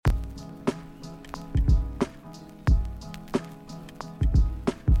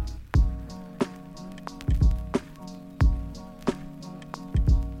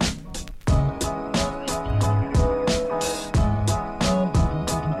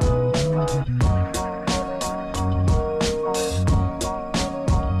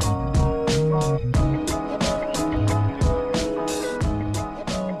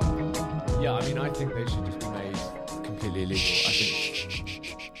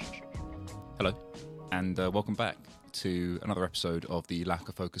Hello, and welcome back to another episode of the Lack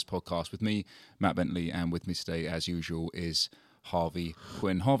of Focus podcast with me, Matt Bentley, and with me today, as usual, is Harvey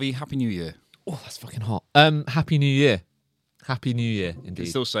Quinn. Harvey, Happy New Year. Oh, that's fucking hot. Happy New Year. Happy New Year, indeed. You can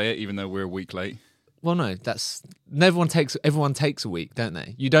still say it, even though we're a week late. Well, no, everyone takes a week, don't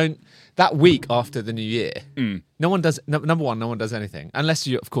they? You don't that week after the New Year. No one does. Number one, no one does anything unless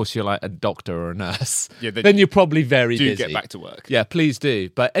you, of course, you're like a doctor or a nurse. Yeah, then you're probably very busy. Do get back to work. Yeah, please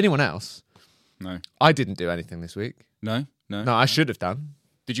do. But anyone else? No, I didn't do anything this week. No, I should have done.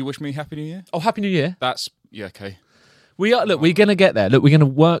 Did you wish me Happy New Year? Oh, Happy New Year. Okay. We're gonna get there. Look, we're gonna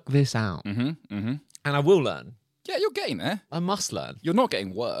work this out. And I will learn. Yeah, you're getting there. I must learn. You're not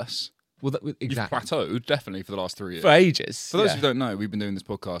getting worse. Well, exactly. You've plateaued, definitely, for the last 3 years. For ages. For those who don't know, we've been doing this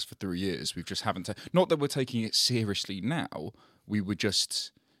podcast for 3 years. We've just haven't... not that we're taking it seriously now. We were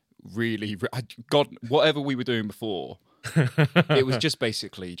just really... God, whatever we were doing before, it was just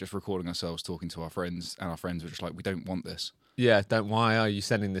basically just recording ourselves talking to our friends, and our friends were just like, we don't want this. Yeah, why are you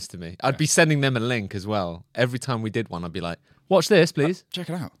sending this to me? I'd be sending them a link as well. Every time we did one, I'd be like, watch this, please. Check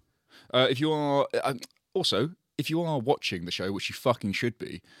it out. If you are... also... If you are watching the show, which you fucking should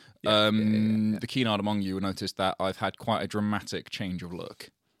be, the keen-eyed among you will notice that I've had quite a dramatic change of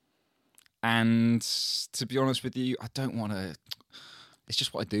look. And to be honest with you, I don't want to... It's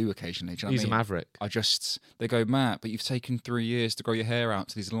just what I do occasionally. Do you know He's what I mean? a maverick. They go, Matt, but you've taken 3 years to grow your hair out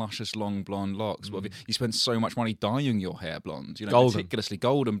to these luscious, long, blonde locks. You spend so much money dyeing your hair blonde, meticulously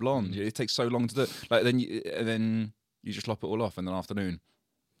golden blonde. It takes so long to do it. Like, then you just lop it all off in the afternoon.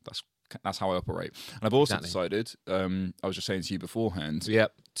 That's how I operate. And I've also decided, I was just saying to you beforehand,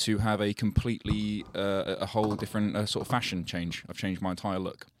 to have a completely, a whole different sort of fashion change. I've changed my entire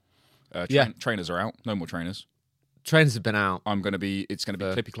look. Trainers are out. No more trainers. Trainers have been out. It's going to be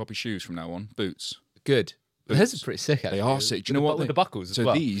clippy cloppy shoes from now on. Boots. Good. Those are pretty sick, actually. They are sick. Do you know what? With the buckles as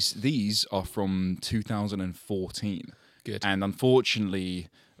well. So these are from 2014. Good. And unfortunately...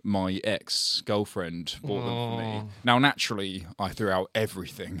 my ex-girlfriend bought them for me. Now, naturally, I threw out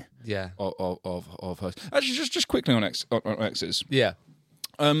everything of hers. Actually, just quickly on exes. Yeah.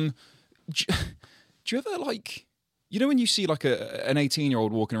 Do you ever, like... You know when you see, like, an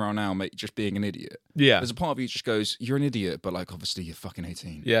 18-year-old walking around now just being an idiot? Yeah. There's a part of you that just goes, you're an idiot, but, like, obviously you're fucking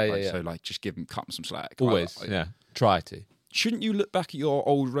 18. Yeah. So, like, just cut them some slack. Always, Try to. Shouldn't you look back at your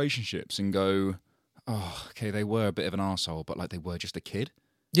old relationships and go, oh, okay, they were a bit of an arsehole, but, like, they were just a kid?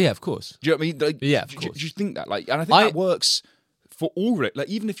 Yeah, of course. Do you know what I mean? Like, yeah, of course. Do you think that? Like, and I think that works for all of it. Like,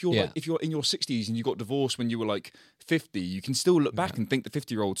 even if you're if you're in your 60s and you got divorced when you were like 50, you can still look back and think the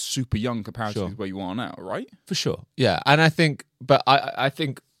 50-year-old's super young comparatively to where you are now, right? For sure. Yeah, and I think, but I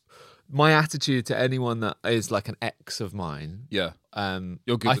think my attitude to anyone that is like an ex of mine, you're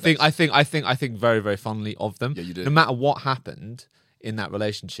good. I think very, very fondly of them. Yeah, you do. No matter what happened in that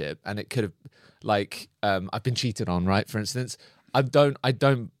relationship, and it could have, like, I've been cheated on, right? For instance. I don't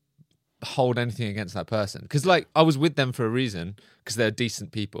hold anything against that person because, like, I was with them for a reason because they're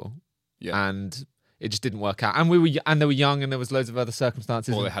decent people, and it just didn't work out. And they were young, and there was loads of other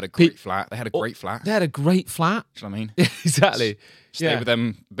circumstances. Or they had a great flat. They had a great flat. They had a great flat. Do you know what I mean? Yeah, exactly. Stay with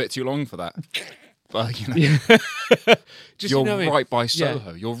them a bit too long for that. But you're right by Soho.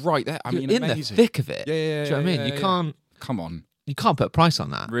 Yeah. You're right there. I mean, in amazing. the thick of it. Yeah. Do you know what I mean? You can't. Come on. You can't put a price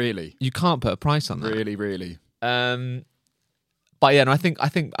on that. Really. You can't put a price on that. Really. But yeah, no, I think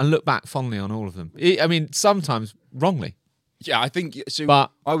I look back fondly on all of them. I mean, sometimes wrongly. Yeah, I think so. But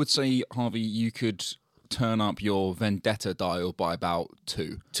I would say, Harvey, you could turn up your vendetta dial by about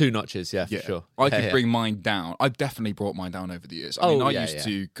 2 notches. Yeah, for sure. I could bring mine down. I've definitely brought mine down over the years. I mean, I used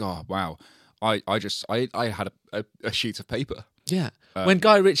to. God, wow. I had a sheet of paper. Yeah. When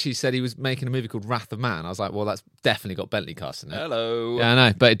Guy Ritchie said he was making a movie called Wrath of Man, I was like, well, that's definitely got Bentley cast in it. It. Yeah, I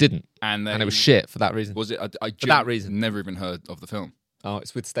know, but it didn't. And it was shit for that reason. Was it? For that reason. Never even heard of the film. Oh,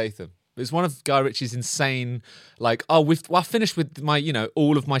 it's with Statham. It's one of Guy Ritchie's insane, like, I finished with my,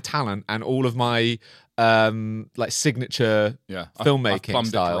 all of my talent and all of my, like, signature filmmaking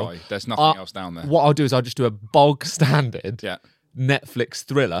style. There's nothing else down there. What I'll do is I'll just do a bog standard Netflix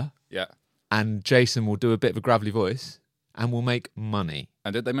thriller. Yeah. And Jason will do a bit of a gravelly voice. And we'll make money.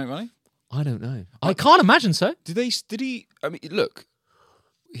 And did they make money? I don't know. I can't imagine so. Did he? I mean, look,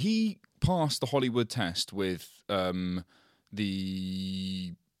 he passed the Hollywood test with the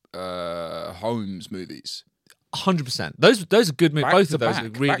Holmes movies. 100%. Those are good movies. Both of those are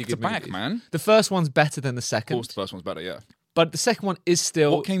really good movies. Man. The first one's better than the second. Of course, the first one's better. Yeah. But the second one is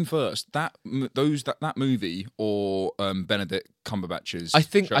still... What came first? That movie or Benedict Cumberbatch's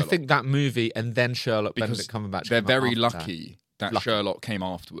Sherlock? I think that movie and then Sherlock, because Benedict Cumberbatch. They're very lucky that Sherlock came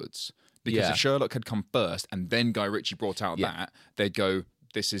afterwards. Because if Sherlock had come first and then Guy Ritchie brought out that, they'd go,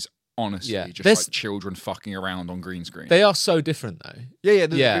 this is honestly Yeah. just like children fucking around on green screen. They are so different though.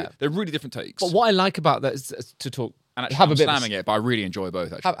 They're really different takes. But what I like about that is to talk. And actually, have I'm a bit slamming it, but I really enjoy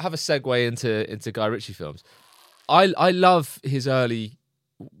both. Actually, have a segue into Guy Ritchie films. I love his early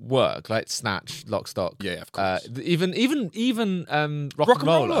work, like Snatch, Lock, Stock. Yeah, of course. Even Rock and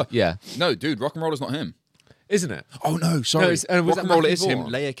Roller. Yeah. No, dude, Rock and Roller's not him. Isn't it? Oh no, sorry. No, Rock and Roller is him.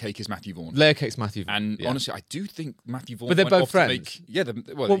 Layer Cake is Matthew Vaughn. Layer Cake's Matthew Vaughn. And honestly, I do think Matthew Vaughn. But they're went both off friends. To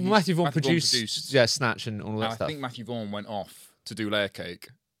make, Matthew Vaughn produced Snatch and all that and stuff. I think Matthew Vaughn went off to do Layer Cake,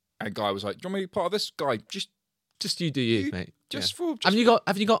 and Guy was like, "Do you want me to be part of this?" Guy, just you do you, mate. Have you got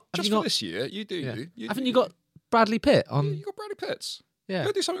for this year? You do you. Haven't you got Bradley Pitt on? You got Bradley Pitts. Yeah,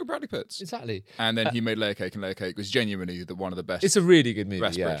 go do something with Bradley Pitts. Exactly. And then he made Layer Cake, and Layer Cake was genuinely one of the best. It's a really good movie.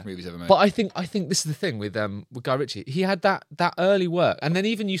 Best British movies ever made. But I think this is the thing with Guy Ritchie. He had that early work, and then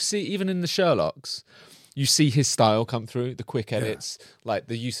even in the Sherlocks, you see his style come through. The quick edits, like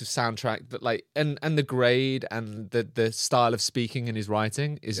the use of soundtrack, that like and the grade and the style of speaking in his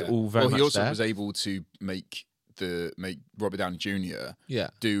writing is all very much there. He also was able to make Robert Downey Jr.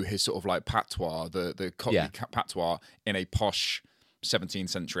 do his sort of like patois, the Cockney patois in a posh 17th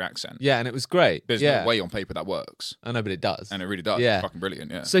century accent. Yeah, and it was great. There's no way on paper that works. I know, but it does. And it really does. Yeah. It's fucking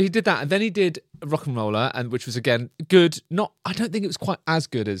brilliant, yeah. So he did that, and then he did Rock and Roller, and which was again good. I don't think it was quite as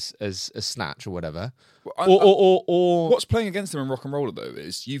good as Snatch or whatever. Well, or what's playing against him in Rock and Roller though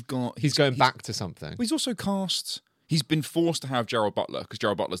is he's going back to something. He's also cast. He's been forced to have Gerald Butler because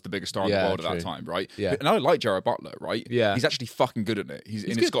Gerald Butler's the biggest star in the world at that time, right? Yeah. And I like Gerald Butler, right? Yeah. He's actually fucking good at it. He's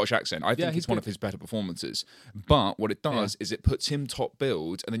in his Scottish accent. I think it's one of his better performances. But what it does is it puts him top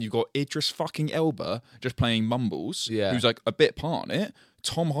billed, and then you've got Idris fucking Elba just playing Mumbles, who's like a bit part in it.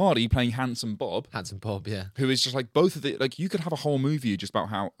 Tom Hardy playing Handsome Bob. Handsome Bob, yeah. Who is just like both of the, like you could have a whole movie just about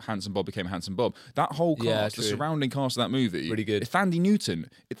how Handsome Bob became Handsome Bob. That whole cast, the surrounding cast of that movie. Really good. It's Thandie Newton.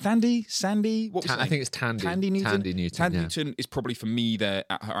 Sandy? What was I think it's Tandy. Tandy Newton. Tandy Newton is probably for me there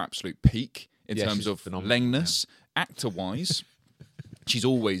at her absolute peak in terms of leanness. Yeah. Actor-wise, she's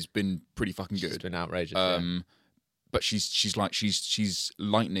always been pretty fucking good. She's been outrageous. But she's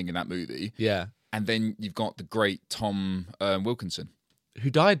lightning in that movie. Yeah. And then you've got the great Tom Wilkinson. Who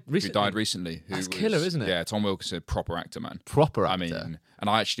died recently. That's killer, isn't it? Yeah, Tom Wilkinson, proper actor, man. Proper actor. I mean, and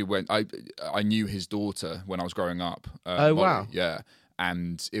I actually I knew his daughter when I was growing up. Oh, Molly, wow. Yeah.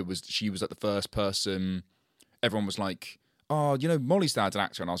 And she was like the first person, everyone was like, oh, Molly's dad's an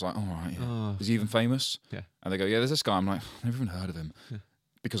actor. And I was like, all right, yeah. Is he even famous? Yeah. And they go, yeah, there's this guy. I'm like, I've never even heard of him. Yeah.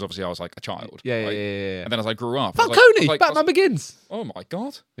 Because obviously I was like a child. Yeah. And then as I grew up, Falcone, Batman Begins. Oh my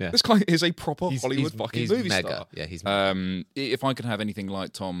god! Yeah. This guy is a proper Hollywood fucking movie mega. Star. Yeah, he's. If I could have anything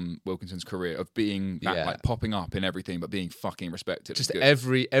like Tom Wilkinson's career of being that, like popping up in everything, but being fucking respected. Just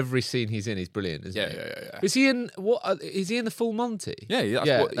every scene he's in, he's brilliant. Isn't he? Yeah. Is he in what? Is he in the Full Monty?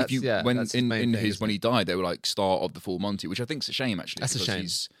 Yeah. When he died, they were like star of the Full Monty, which I think's a shame actually. That's a shame.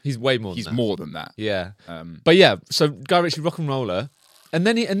 He's way more. He's more than that. Yeah. But yeah, so Guy Ritchie, Rock and Roller. And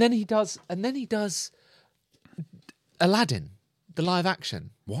then he does Aladdin, the live action.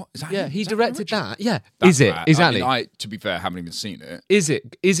 What is that? Yeah, he directed that. Yeah, that's is it bad. exactly? I to be fair, haven't even seen it. Is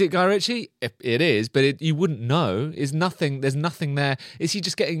it Guy Ritchie? It is, but you wouldn't know. There's nothing there. Is he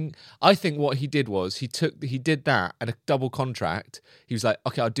just getting? I think what he did was he did that and a double contract. He was like,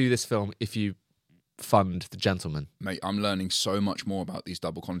 okay, I'll do this film if you fund The Gentleman. Mate, I'm learning so much more about these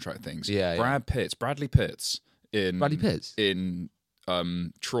double contract things. Yeah, Bradley Pitts. In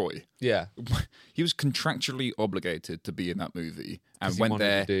Troy. Yeah. He was contractually obligated to be in that movie and went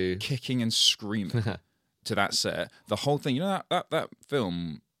there kicking and screaming to that set. The whole thing, that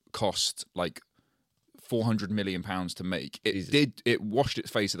film cost like £400 million to make. It washed its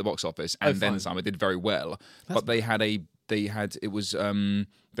face at the box office and then some. It did very well. But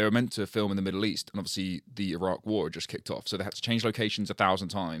they were meant to film in the Middle East, and obviously the Iraq War had just kicked off, so they had to change locations 1,000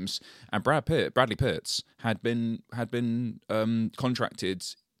 times. And Bradley Pitts had been contracted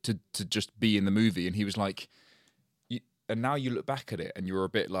to just be in the movie, and he was like, and now you look back at it, and you're a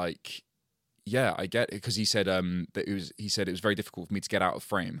bit like, yeah, I get it, because he said it was very difficult for me to get out of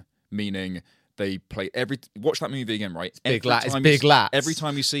frame, meaning. They play watch that movie again, right? Big lats. Every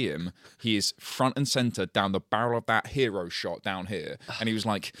time you see him, he is front and center down the barrel of that hero shot down here, and he was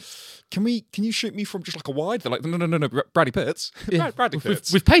like, "Can you shoot me from just like a wide?" They're like, "No, Bradley Pitts, Bradley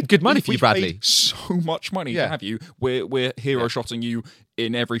Pitts. We've paid good money for you, Bradley. Paid so much money to have you. We're hero shotting you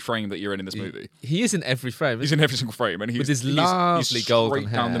in every frame that you're in this movie. He is in every frame. He's in every single frame, and with his lovely golden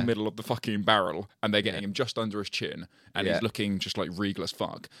hair down the middle of the fucking barrel, and they're getting him just under his chin, and he's looking just like regal as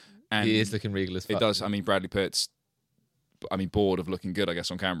fuck." And he is looking regal as fuck. It does. I mean, Bradley Pitt's, bored of looking good, I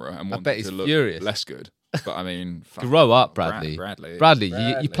guess, on camera, and wanted to look furious. less good. But I mean, grow up, Bradley. Bradley,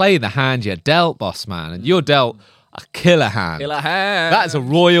 you play the hand you're dealt, boss man, and you're dealt a killer hand. That is a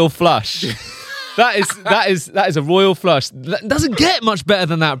royal flush. That is a royal flush. That doesn't get much better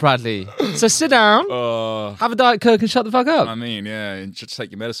than that, Bradley. So sit down, have a Diet Coke, and shut the fuck up. I mean, yeah, and just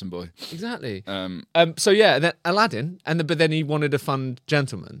take your medicine, boy. Exactly. So yeah, then Aladdin, but then he wanted a fun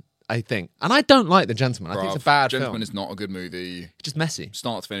gentleman, I think, and I don't like The Gentleman. I think it's a bad Gentleman film. is not a good movie. Just messy,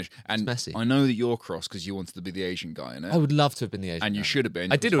 start to finish, and it's messy. I know that you're cross because you wanted to be the Asian guy in it. I would love to have been the Asian, and you should have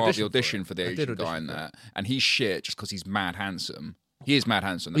been. I did audition for the Asian guy in that, and he's shit just because he's mad handsome. He is mad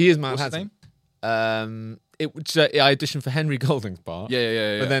handsome. He is mad What's handsome. His name? I auditioned for Henry Golding's part.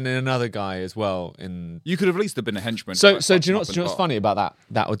 Yeah. But then another guy as well. You could have at least have been a henchman. So do you know what's funny about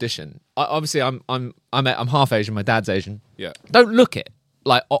that audition? Obviously, I'm half Asian. My dad's Asian. Yeah. Don't look it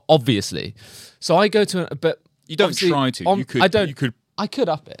like obviously. So I go to but you don't try to. You could. You could. I could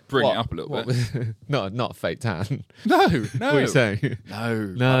up it. Bring it up a little bit. Not a fake tan. No. What are you saying?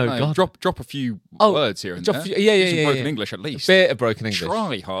 No. God. Drop a few words here and there. Yeah. Broken English at least. A bit of broken English.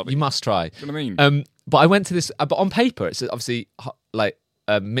 Try, Harvey. You must try. Do you know what I mean? But I went to this. But on paper, it's obviously like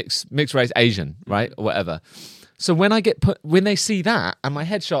mixed race Asian, right, or whatever. So when they see that and my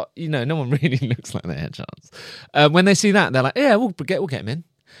headshot, no one really looks like their headshots. When they see that, they're like, yeah, we'll get him in.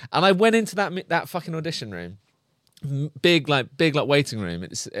 And I went into that fucking audition room. Big waiting room.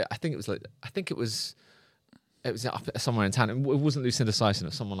 I think it was up somewhere in town. It wasn't Lucinda Syson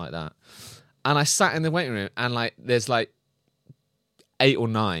or someone like that. And I sat in the waiting room, and there's 8 or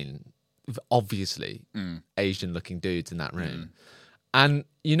 9, obviously Asian looking dudes in that room. And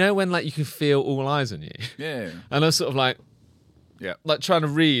when you can feel all eyes on you. Yeah. And I was sort of trying to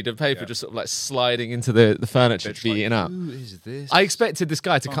read a paper, just sort of sliding into the furniture to be eaten up. Who is this? I expected this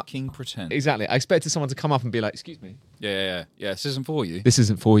guy to fucking pretend. Exactly. I expected someone to come up and be like, "Excuse me." Yeah. This isn't for you. This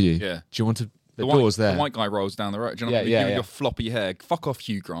isn't for you. Yeah. Do you want to? The door's there. The white guy rolls down the road. Do you know what I mean? Your floppy hair. Fuck off,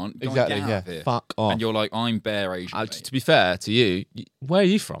 Hugh Grant. Exactly. Get out of here. Fuck off. And you're like, I'm bare Asian. To be fair to you, where are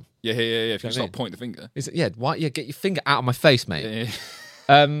you from? Yeah. If you start pointing the finger. Why? Yeah. Get your finger out of my face, mate.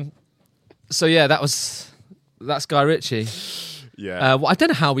 Yeah. So yeah, that's Guy Ritchie. Yeah. I don't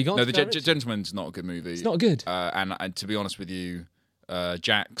know how we got. No, The Gentleman's not a good movie. It's not good. And to be honest with you,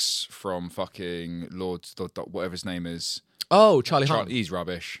 Jax from fucking whatever his name is. Oh, Charlie Hunnam. He's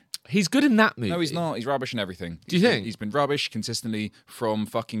rubbish. He's good in that movie. No, he's not. He's rubbish in everything. Do you think? He's been rubbish consistently from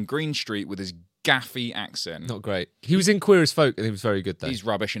fucking Green Street with his gaffy accent. Not great. He was in Queer as Folk and he was very good though. He's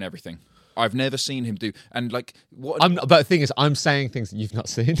rubbish in everything. I've never seen him do. And what? But the thing is, I'm saying things that you've not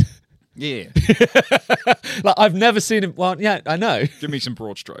seen. Yeah. I've never seen him. Well, yeah, I know. Give me some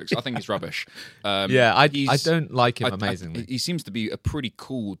broad strokes. I think he's rubbish. I don't like him amazingly. He seems to be a pretty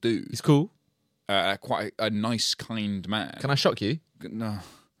cool dude. He's cool. Quite a nice, kind man. Can I shock you? No.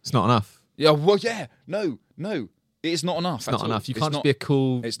 It's not enough. Yeah, well, yeah. No. It's not enough. It's not enough. You can't just be a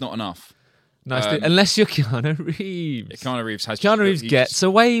cool... It's not enough. Nice dude. Unless you're Keanu Reeves. Keanu Reeves gets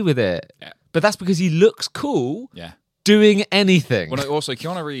away with it. Yeah. But that's because he looks cool. Yeah. Doing anything. Well, also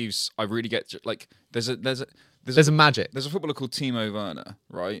Keanu Reeves, I really get there's a magic. There's a footballer called Timo Werner,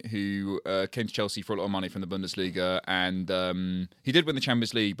 right, who came to Chelsea for a lot of money from the Bundesliga, and he did win the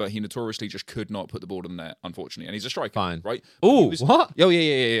Champions League, but he notoriously just could not put the ball in the net, unfortunately. And he's a striker, fine, right? Oh, what? Oh,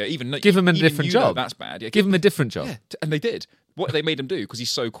 yeah. Give him a different job. That's bad. Yeah, give him a different job. Yeah, and they did. What they made him do, because he's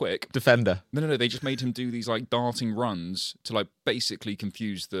so quick. Defender. No. They just made him do these darting runs to basically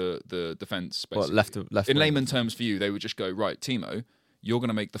confuse the defense. Basically. What, left. In layman terms for you, they would just go, right, Timo, you're going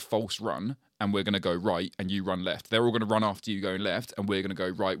to make the false run, and we're going to go right, and you run left. They're all going to run after you going left, and we're going to go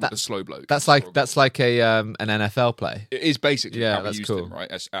right with the slow bloke. That's like an NFL play. It is basically how we that's used cool. him,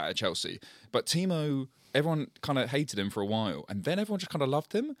 right, at Chelsea. But Timo, everyone kind of hated him for a while, and then everyone just kind of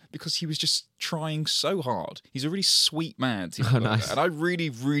loved him because he was just trying so hard. He's a really sweet man, Timo. Oh, nice. And I really,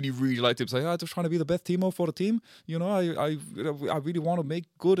 really, really liked him saying, I'm just trying to be the best Timo for the team. I really want to make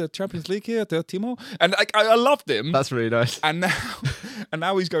good at Champions League here, Timo. And I loved him. That's really nice. And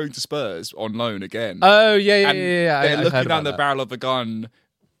now he's going to Spurs on loan again. Oh, yeah. And they're looking down the barrel of a gun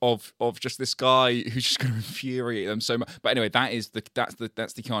of just this guy who's just going to infuriate them so much. But anyway, that's the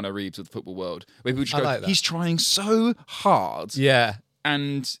Keanu Reeves of the football world. Where people just go, he's trying so hard. Yeah.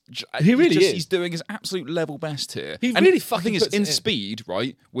 And he really is. He's doing his absolute level best here. He really fucking I think it's puts in it in. Speed,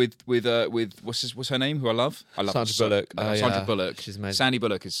 right? With what's her name? Who I love Sandra Bullock. Sandra Bullock. She's amazing. Sandy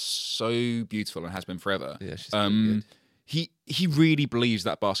Bullock is so beautiful and has been forever. Yeah, she's good. He really believes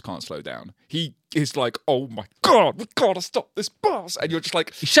that bus can't slow down. He is like, oh my God, we gotta stop this bus. And you're just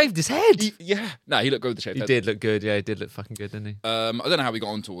like... He shaved his head. He looked good with the shaved head. He did look good, yeah. He did look fucking good, didn't he? I don't know how we got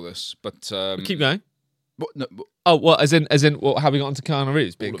onto all this, but... keep going. What, no, how we got onto Keanu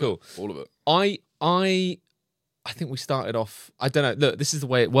Reeves being cool? All of it. I think we started off. I don't know. Look, this is the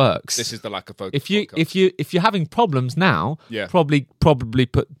way it works. This is the lack of focus. If you're having problems now, probably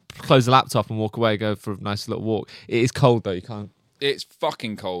close the laptop and walk away. Go for a nice little walk. It is cold though. You can't. It's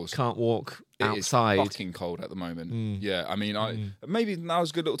fucking cold. Can't walk outside. It's fucking cold at the moment. Yeah, I mean, maybe now's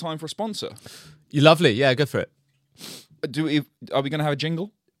a good little time for a sponsor. You're lovely. Yeah, go for it. Are we going to have a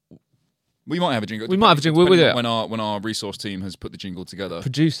jingle? We might have a jingle. We might have a jingle. We'll do it. When our resource team has put the jingle together.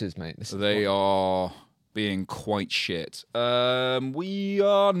 Producers, mate. They are being quite shit. We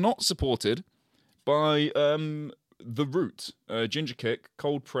are not supported by The Root, ginger kick,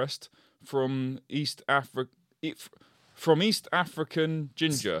 cold pressed from East Africa. From East African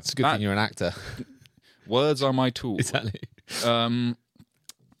ginger. It's a good thing you're an actor. Words are my tool. Exactly.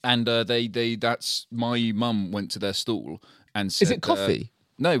 And that's my mum went to their stall and said, is it coffee?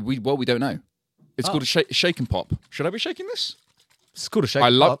 No, we don't know. It's called a shake and pop. Should I be shaking this? It's called a shake. I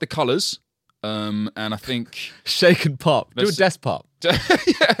and like pop. the colours, and I think shake and pop. Do a desk pop.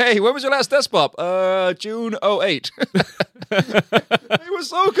 Hey, when was your last desk pop? June 08. It was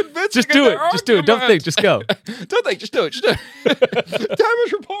so convincing. Just do it. Just do it. Don't think. Just go. Don't think. Just do it. Just do it.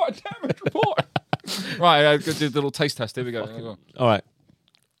 Damage report. Damage report. Right, I could do the little taste test. Here we go. All right.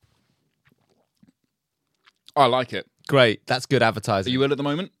 I like it. Great. That's good advertising. Are you ill at the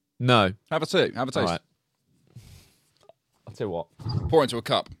moment? No. Have a taste. All right. I'll tell you what. Pour into a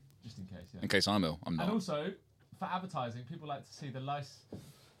cup. Just in case. Yeah. In case I'm ill. I'm not. And also, for advertising, people like to see the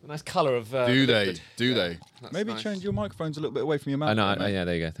nice colour of. Do they? liquid. Do they? That's Maybe nice. change your microphones a little bit away from your mouth. I know. mate. Yeah,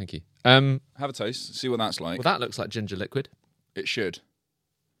 there you go. Thank you. Have a taste. See what that's like. Well, that looks like ginger liquid. It should.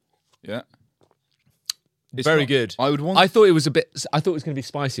 Yeah. It's Very not- good. I thought it was a bit. I thought it was going to be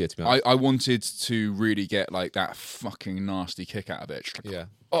spicier. To be honest. I wanted to really get like that fucking nasty kick out of it. Just like, Yeah.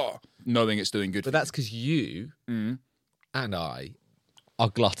 Oh, knowing it's doing good. But for that's because you and I are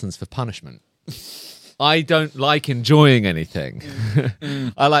gluttons for punishment. I don't like enjoying anything.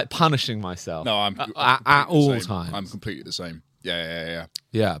 I like punishing myself. No, I'm at all the same. times. I'm completely the same. Yeah.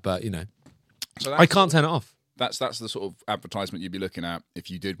 Yeah, but So I can't turn it off. That's the sort of advertisement you'd be looking at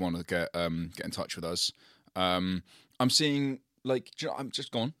if you did want to get in touch with us. I'm seeing I'm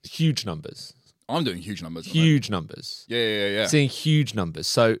just gone. Huge numbers. I'm doing huge numbers. Huge numbers. Yeah. Seeing huge numbers.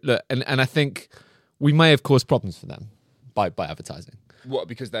 So look, and I think we may have caused problems for them by advertising. What?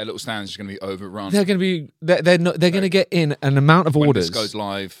 Because their little stands are going to be overrun. They're going to be. They're going to get in an amount of when orders. this goes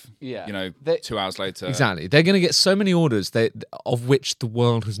live. Yeah. 2 hours later. Exactly. They're going to get so many orders of which the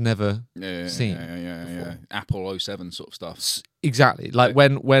world has never seen. Yeah. Apple 07 sort of stuff. Exactly. Like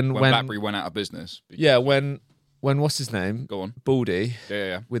when BlackBerry went out of business. Yeah. When what's his name? Go on. Baldy.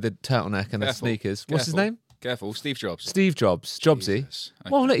 Yeah. With a turtleneck and the sneakers. What's his name? Careful. Steve Jobs. Steve Jobs. Jobsy. Jesus. Okay.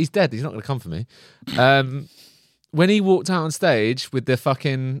 Well, look, he's dead. He's not going to come for me. When he walked out on stage with the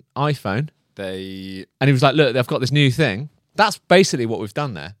fucking iPhone, and he was like, "Look, I've got this new thing." That's basically what we've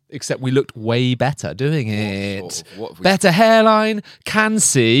done there, except we looked way better doing it. What have we- Better hairline, can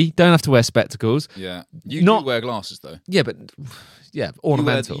see, don't have to wear spectacles. Yeah. You do wear glasses though. Yeah, but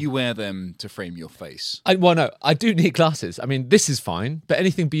ornamental. You wear them to frame your face. No, I do need glasses. I mean, this is fine, but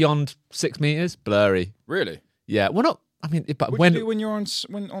anything beyond 6 meters, blurry. Really? Yeah, well, not. I mean, but What when do you do when you're on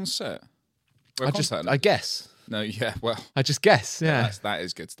set? Wear contact I guess. No, yeah, well, I just guess. Yeah, that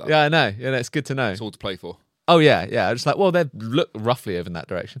is good stuff. yeah, I know. Yeah, it's good to know. It's all to play for. Oh yeah. I just like, well, they look roughly over in that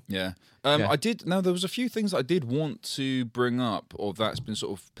direction. Yeah. Yeah. I did. Now there was a few things I did want to bring up, or that's been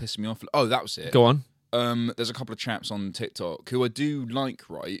sort of pissing me off. Oh, that was it. Go on. There's a couple of chaps on TikTok who I do like,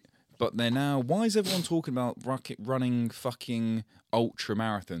 right? But they're now. Why is everyone talking about running fucking ultra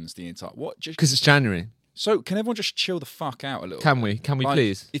marathons the entire? What? Because it's January. So can everyone just chill the fuck out a little? Can we? Can we Like,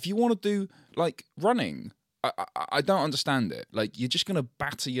 please? If you want to do like running, I don't understand it. Like you're just gonna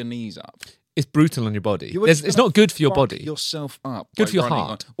batter your knees up. It's brutal on your body. You are It's just not good for your fuck body. yourself up. Good by for your running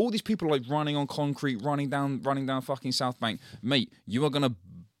heart. all these people like running on concrete, running down fucking South Bank. Mate, you are gonna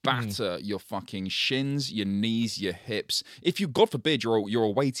batter your fucking shins, your knees, your hips. If you, God forbid, you're a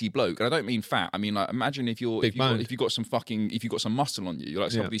weighty bloke, and I don't mean fat. I mean like imagine if you got some muscle on you,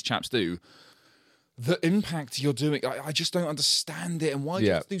 like some of these chaps do. The impact you're doing, I just don't understand it. And why do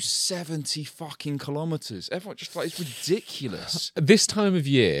you have to do 70 fucking kilometers? Everyone just like, it's ridiculous. This time of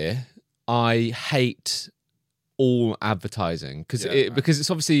year, I hate all advertising because it's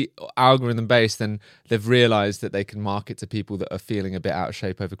obviously algorithm based, and they've realised that they can market to people that are feeling a bit out of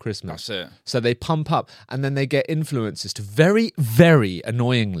shape over Christmas. That's it. So they pump up, and then they get influencers to very, very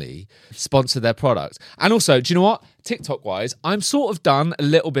annoyingly sponsor their products. And also, do you know what? TikTok wise, I'm sort of done a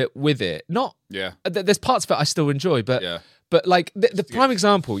little bit with it. Not Yeah. there's parts of it I still enjoy, but But like the prime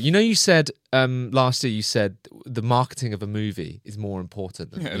example, you said last year, you said the marketing of a movie is more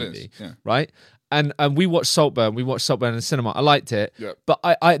important than the movie, right? And we watched Saltburn. We watched Saltburn in the cinema. I liked it, but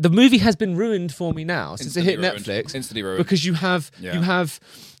I the movie has been ruined for me now since it hit Netflix. Instantly ruined. Because you have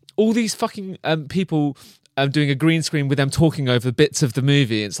all these fucking people doing a green screen with them talking over bits of the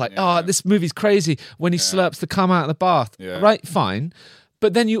movie. It's like, this movie's crazy when he slurps the cum out of the bath. Right, fine.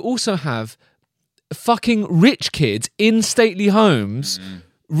 But then you also have fucking rich kids in stately homes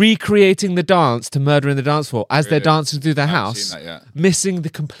recreating the dance to Murder in the Dance Floor as they're dancing through their house, missing the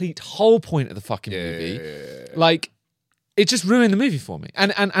complete whole point of the fucking movie. Like, it just ruined the movie for me.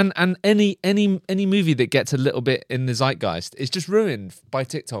 And any movie that gets a little bit in the zeitgeist is just ruined by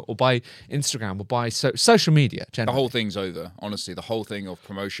TikTok or by Instagram or by social media generally. The whole thing's over, honestly. The whole thing of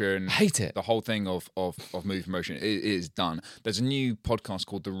promotion. I hate it. The whole thing of movie promotion is done. There's a new podcast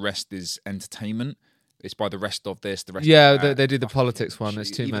called The Rest is Entertainment. It's by the rest of this, the rest of that. They do the politics one. There's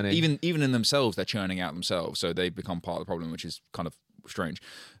too many. Even in themselves, they're churning out themselves. So they become part of the problem, which is kind of strange.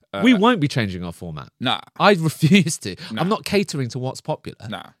 We won't be changing our format. Nah. I refuse to. Nah. I'm not catering to what's popular.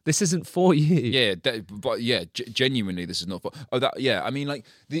 Nah. This isn't for you. Yeah, genuinely, this is not for... I mean, like,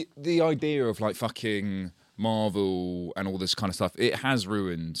 the idea of, like, fucking Marvel and all this kind of stuff, it has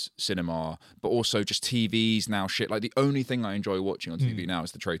ruined cinema, but also just TVs now, shit. Like, the only thing I enjoy watching on TV now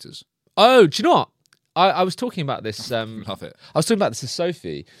is The Traitors. Oh, do you know what? I was talking about this. Love it. I was talking about this to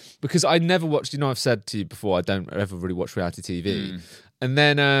Sophie because I never watched. I've said to you before, I don't ever really watch reality TV. And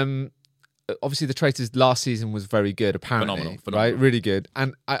then, obviously, The Traitors last season was very good. Apparently, phenomenal. Right? Really good.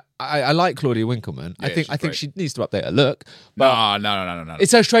 And I like Claudia Winkleman. I think she needs to update her look. But no.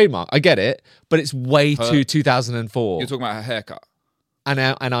 It's her trademark. I get it, but it's way too 2004. You're talking about her haircut. And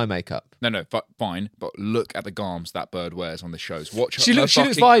eye makeup. No, fine. But look at the garms that bird wears on the shows. Watch her. She looks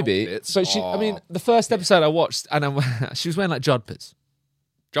vibey. Outfits. But I mean, the first episode I watched, and she was wearing like jodhpurs.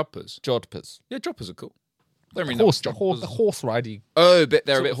 Jodhpurs. Yeah, jodhpurs are cool. Horse riding. Oh,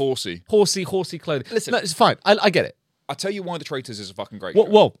 they're a bit horsey. Horsey clothing. Listen, no, it's fine. I get it. I'll tell you why The Traitors is a fucking great show.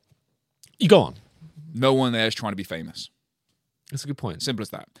 Well, you go on. No one there is trying to be famous. That's a good point. Simple as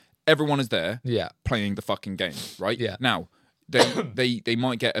that. Everyone is there playing the fucking game, right? Yeah. Now, they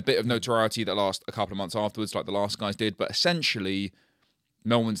might get a bit of notoriety that lasts a couple of months afterwards, like the last guys did, but essentially,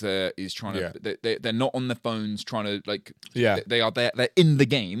 no one's there is trying to. They're not on their phones trying to like. Yeah. They are there. They're in the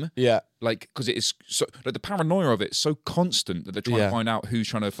game. Yeah. Like because it is so like the paranoia of it is so constant that they're trying to find out who's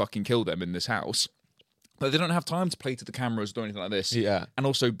trying to fucking kill them in this house. But they don't have time to play to the cameras or anything like this. Yeah. And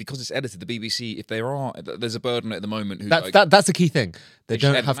also because it's edited, the BBC, if there's a bird on it at the moment. That's a key thing. They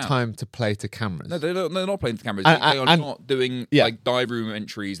don't have time to play to cameras. No, they're not playing to cameras. They are not doing like dive room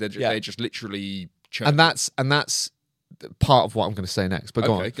entries. They're just literally. And that's part of what I'm going to say next. But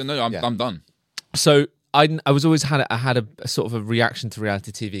go on. No, I'm done. So I was always had a sort of a reaction to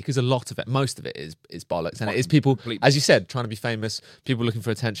reality TV because most of it is bollocks, and it is people, as you said, trying to be famous, people looking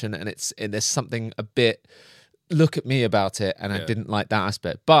for attention, and there's something a bit look at me about it, and I didn't like that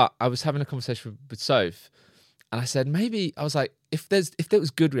aspect. But I was having a conversation with Soph, and I said maybe I was like, if there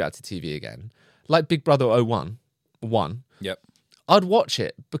was good reality TV again, like Big Brother 01, Yep. I'd watch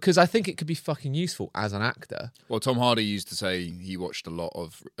it because I think it could be fucking useful as an actor. Well, Tom Hardy used to say he watched a lot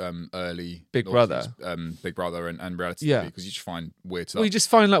of early Big Brother, Big Brother and reality TV because you just find weird stuff. Well, you just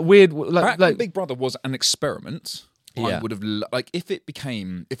find like weird, like Big Brother was an experiment. I would have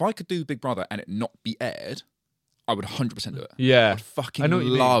if I could do Big Brother and it not be aired, I would 100% do it. Yeah, I'd fucking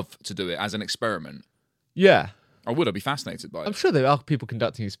love to do it as an experiment. Yeah. I'd be fascinated by it. I'm sure there are people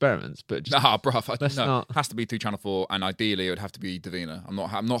conducting experiments, but just, bruv, it has to be through Channel 4, and ideally it would have to be Davina.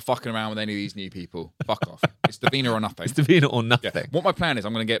 I'm not fucking around with any of these new people. Fuck off. It's Davina or nothing. It's Davina or nothing. Yeah. What my plan is,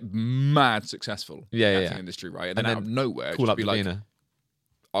 I'm going to get mad successful in the acting industry, right? And then out of nowhere, call just up be Davina. like,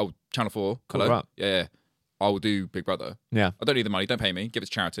 "Oh, Channel 4, call hello, her up. Yeah, I will do Big Brother. Yeah, I don't need the money. Don't pay me. Give it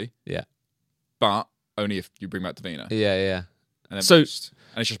to charity. Yeah, but only if you bring back Davina. Yeah. And then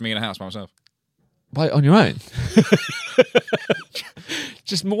it's just me in a house by myself. On your own.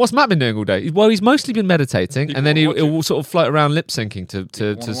 Just what's Matt been doing all day? Well, he's mostly been meditating, and then he'll sort of float around lip syncing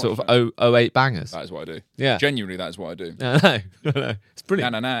to sort of 08 bangers. That is what I do. Yeah, genuinely, that is what I do. No, it's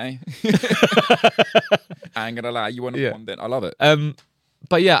brilliant. No. I ain't gonna lie, you want one bit. I love it.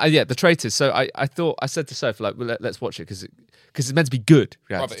 But The Traitors. So I said to Soph, like, well, let's watch it because it's meant to be good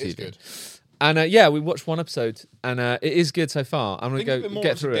reality TV. It is good. And we watched one episode, and it is good so far. I'm gonna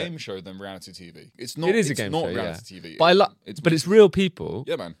get through it. It's a game show than reality TV. It's not. It is a game show. Reality TV. But it's real people.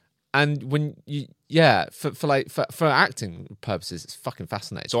 Yeah, man. And when for acting purposes, it's fucking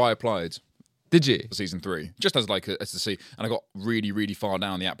fascinating. So I applied Did you? For season 3, just as like as to see, and I got really, really far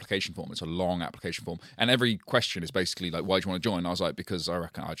down the application form. It's a long application form, and every question is basically like, "Why do you want to join?" And I was like, "Because I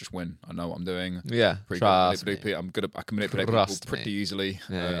reckon I just win. I know what I'm doing. Yeah, trust me. I'm good. I can manipulate people pretty easily.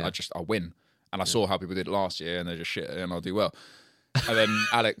 I win." And I saw how people did it last year, and they're just shit, and I'll do well. And then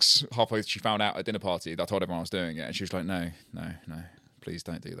Alex, halfway, she found out at a dinner party that I told everyone I was doing it, and she was like, "No, please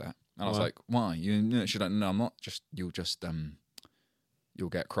don't do that." And I was like, "Why?" She's like, "No, I'm not. You'll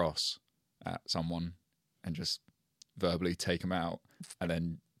get cross at someone and just verbally take them out, and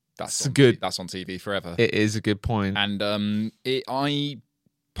then that's on TV forever." It is a good point. And I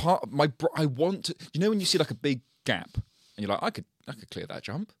want to, when you see like a big gap and you're like, I could clear that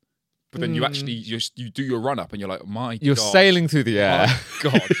jump, but then you actually you do your run up and you're like, you're sailing through the air. My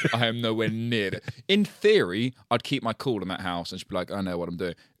God, I am nowhere near it. In theory, I'd keep my cool in that house and just be like, I know what I'm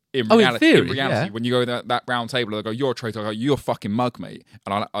doing. In reality, when you go to that round table, they'll go, "You're a traitor." I go, "You're a fucking mug, mate,"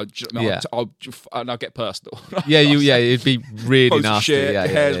 and I'll get personal. It'd be really nasty. Shit,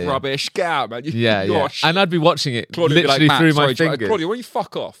 hair's rubbish. Get out, man. And I'd be watching it Claudia literally through my fingers. Claudia, will you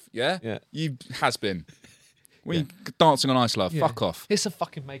fuck off? Yeah. You has been. When you dancing on ice, love, fuck off. Here's some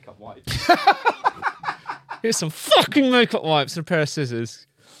fucking makeup wipes. Here's some fucking makeup wipes and a pair of scissors.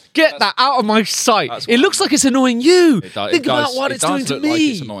 Get that out of my sight. It looks like it's annoying you. Think about what it's doing to me. Like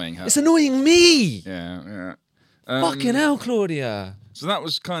it's annoying her. It's annoying me. Yeah. Fucking hell, Claudia. So that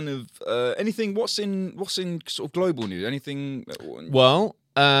was kind of anything. What's in sort of global news? Anything? Well,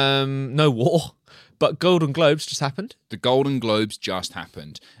 no war, but Golden Globes just happened. The Golden Globes just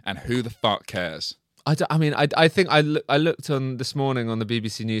happened, and who the fuck cares? I think I looked on this morning on the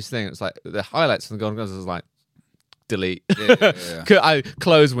BBC News thing. It was like the highlights from the Golden Globes. I was like, delete. I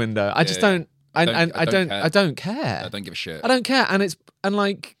close window. I just don't. I don't care. I don't give a shit. I don't care, and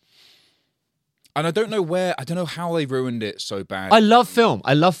I don't know how they ruined it so bad. I love film.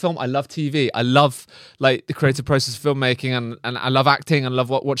 I love TV. I love like the creative process of filmmaking, and I love acting. I love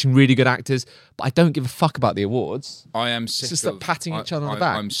watching really good actors. But I don't give a fuck about the awards. I am sick. It's just like patting each other on the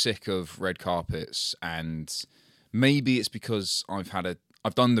back. I'm sick of red carpets, and maybe it's because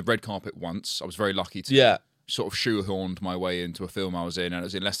I've done the red carpet once. I was very lucky to sort of shoehorned my way into a film I was in, and it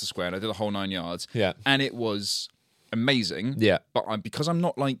was in Leicester Square, and I did the whole 9 yards. Yeah, and it was amazing. Yeah, but because I'm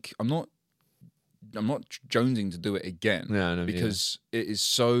not jonesing to do it again. Because it is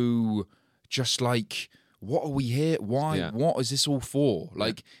so just like, what are we here? Why? Yeah. What is this all for?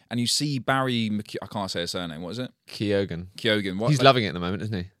 Like, and you see Barry I can't say his surname. What is it? Keoghan. He's loving it at the moment,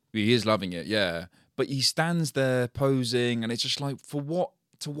 isn't he? He is loving it, yeah. But he stands there posing, and it's just like, for what?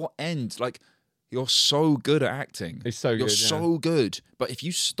 To what end? Like, you're so good at acting. You're so good. But if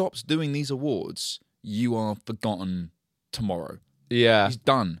you stopped doing these awards, you are forgotten tomorrow. Yeah. He's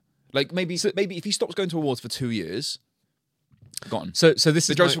done. Like, maybe if he stops going to awards for 2 years, gone. So this is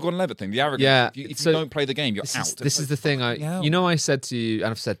the Joseph Gordon-Levitt thing, the arrogance. Yeah, if you don't play the game, you're out. This is the thing. I said to you,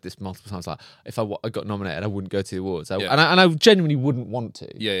 and I've said this multiple times, like, if I got nominated, I wouldn't go to the awards. And I genuinely wouldn't want to.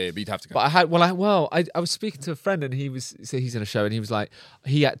 Yeah, but you'd have to go. But I was speaking to a friend, and he's in a show, and he was like,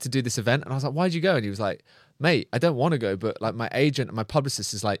 he had to do this event, and I was like, why'd you go? And he was like, mate, I don't want to go, but like my agent and my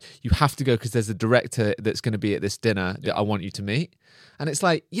publicist is like, you have to go because there's a director that's going to be at this dinner that I want you to meet. And it's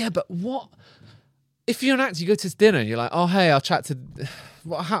like, yeah, but what? If you're an actor, you go to this dinner and you're like, oh, hey, I'll chat to...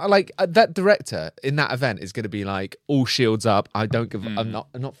 that director in that event is going to be like, all shields up. I don't give... I'm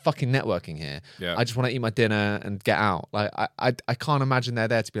not fucking networking here. Yeah. I just want to eat my dinner and get out. Like, I can't imagine they're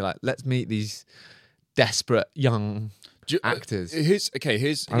there to be like, let's meet these desperate young... actors.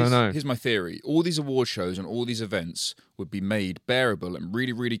 Here's my theory. All these award shows and all these events would be made bearable and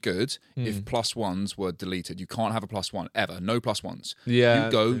really, really good if plus ones were deleted. You can't have a plus one ever. No plus ones. Yeah.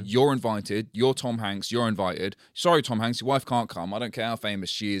 You go, you're invited, you're Tom Hanks, you're invited. Sorry, Tom Hanks, your wife can't come. I don't care how famous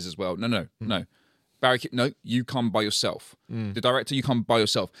she is as well. No. Barry, no, you come by yourself. The director, you come by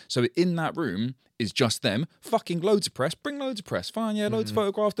yourself. So in that room is just them. Fucking loads of press. Bring loads of press. Fine, yeah, loads of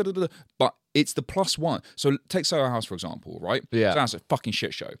photographs. But it's the plus one. So take Soho House, for example, right? Yeah. Soho House is a fucking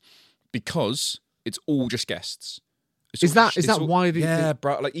shit show because it's all just guests. Is that why?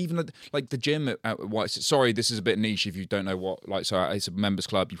 Bro. Like even like the gym at White. Sorry, this is a bit niche if you don't know what. Like, so it's a members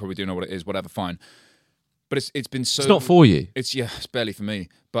club. You probably do know what it is. Whatever, fine. But it's been so. It's not for you. It's barely for me.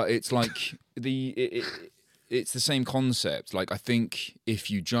 But it's like it's the same concept. Like, I think if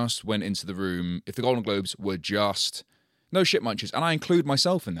you just went into the room, if the Golden Globes were just no shit munchers, and I include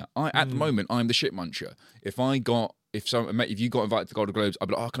myself in that. At the moment, I'm the shit muncher. If you got invited to the Golden Globes, I'd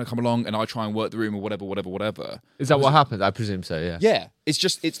be like, oh, can I come along? And I try and work the room or whatever. Is that what happened? I presume so, yeah. Yeah.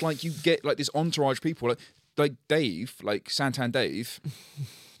 It's like you get like this entourage people, like Dave, like Santan Dave.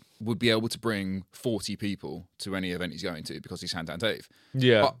 would be able to bring 40 people to any event he's going to because he's Santan Dave.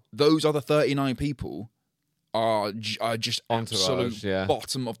 Yeah. But those other 39 people are just Entourage, absolute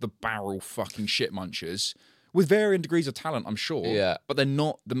bottom of the barrel fucking shit munchers with varying degrees of talent, I'm sure. Yeah. But they're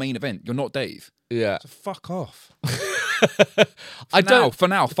not the main event. You're not Dave. Yeah. So fuck off. For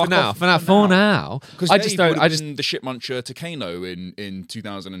now. Because I just don't. I just the shit muncher to Kano in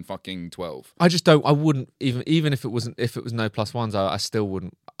 2012. I just don't. I wouldn't even if it was no plus ones. I still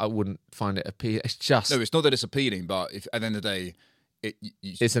wouldn't. I wouldn't find it appealing. It's just no. It's not that it's appealing, but if at the end of the day,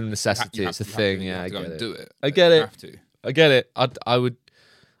 it's a necessity. It's a thing. Yeah, I get it. Do it. I get it. Have to. I get it. I would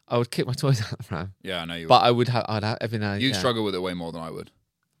kick my toys out the pram. Yeah, I know you. But would. I'd have every now. You'd struggle with it way more than I would.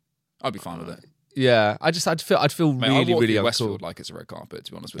 I'd be fine with it. Yeah, I'd feel Mate, really Westfield uncool. like it's a red carpet.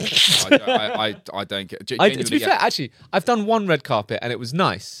 To be honest with you, I don't get. To be fair, actually, I've done one red carpet and it was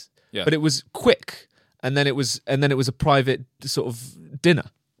nice, but it was quick, and then it was a private sort of dinner.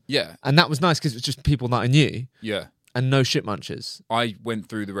 Yeah, and that was nice because it was just people that I knew. Yeah, and no shit munchers. I went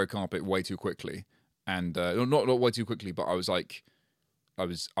through the red carpet way too quickly, and not way too quickly, but I was like. I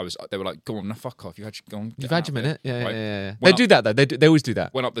was. They were like, "Go on, no, fuck off. You had go on. You've had your minute, yeah, right? yeah. They do that though. They always do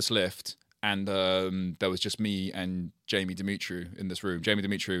that. Went up this lift, and there was just me and Jamie Dimitru in this room. Jamie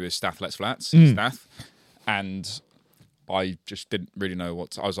Dimitru is Stath Let's Flats, Stath, and I just didn't really know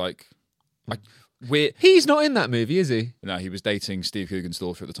what. I was like, he's not in that movie, is he? No, he was dating Steve Coogan's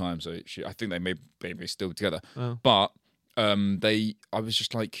daughter at the time, so I think they may still together. Oh. But I was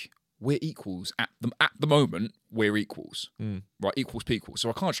just like, we're equals at the moment. We're equals, right? Equals people. So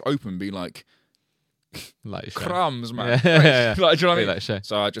I can't just open and be like crumbs, man. Yeah. Like, do you know what I mean? Like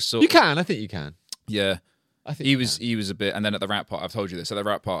so I just saw. You can. I think you can. Yeah, I think he was a bit. And then at the rap party, I've told you this. At the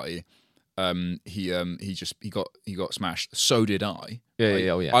rap party, he got smashed. So did I.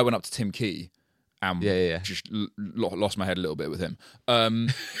 Yeah, like, yeah. I went up to Tim Key. And just lost my head a little bit with him.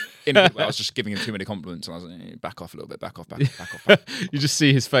 In a way, I was just giving him too many compliments, and I was like, back off a little bit, back off. You just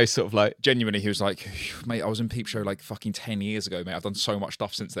see his face sort of like... Genuinely, he was like, mate, I was in Peep Show like fucking 10 years ago, mate. I've done so much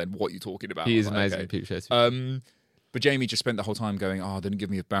stuff since then. What are you talking about? He is like, amazing okay. in Peep Show too. But Jamie just spent the whole time going, didn't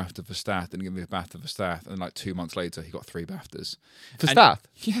give me a BAFTA for Stath, didn't give me a BAFTA for Stath. And like 2 months later, he got 3 BAFTAs. For Stath?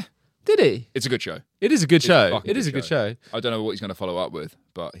 Yeah. Did he? It's a good show. It is a good show. It is a good show. I don't know what he's going to follow up with,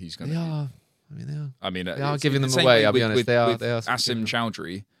 but he's going to... They are. They are giving them away. I'll be honest. They are. Asim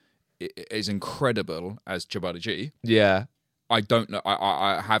Chowdhury is incredible as Jabari. Yeah. I don't know.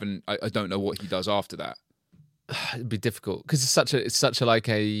 I don't know what he does after that. It'd be difficult because it's such a like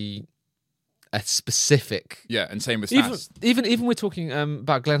a specific. Yeah, and same with even we're talking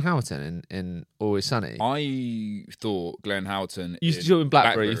about Glenn Howerton in Always Sunny. I thought Glenn Howerton. You saw in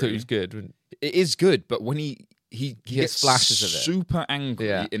Blackberry. You thought he was good. It is good, but when he gets flashes of it, super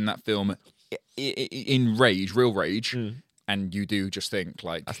angry in that film. In rage, real rage, and you do just think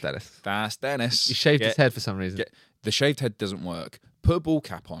like that's Dennis. He shaved his head for some reason. The shaved head doesn't work. Put a ball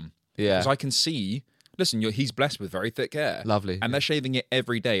cap on. Yeah, because I can see. Listen, he's blessed with very thick hair. Lovely, and they're shaving it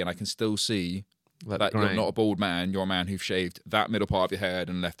every day, and I can still see that you're not a bald man. You're a man who's shaved that middle part of your head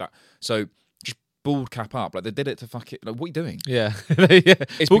and left that. So just bald cap up. Like they did it to fuck it. Like what are you doing? Yeah,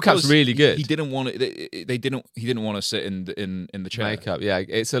 it's bald cap's really good. He didn't want it. He didn't want to sit in the chair. Makeup. Yeah,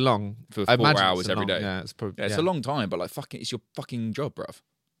 it's a long for 4 hours every day. Yeah, it's probably it's a long time. But like fucking, it's your fucking job, bruv.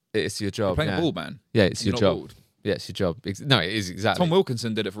 It's your job. You're playing a bald man. Yeah, it's your job. Bald. Yeah, it's your job. No, it is exactly. Tom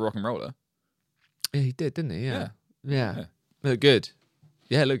Wilkinson did it for Rock and Roller. Yeah, he did, didn't he? Yeah. Look good.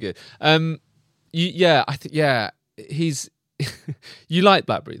 Yeah, look good. I think he's. You liked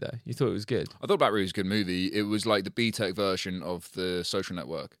Blackberry though. You thought it was good. I thought Blackberry was a good movie. It was like the B-Tech version of the Social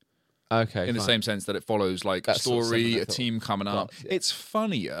Network. Okay. In the same sense that it follows like a story, a team coming up. Yeah. It's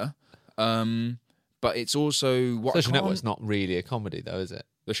funnier, but it's also Social Network's not really a comedy though, is it?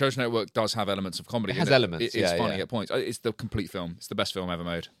 The Social Network does have elements of comedy. It has elements. It's funny at points. It's the complete film. It's the best film ever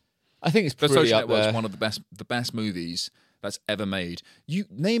made. I think it's the pretty Social up Network there. is one of the best movies that's ever made. You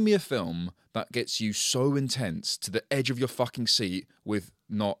name me a film that gets you so intense to the edge of your fucking seat with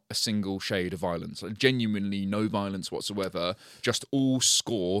not a single shade of violence. Like, genuinely no violence whatsoever. Just all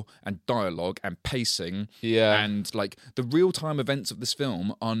score and dialogue and pacing. Yeah. And like the real time events of this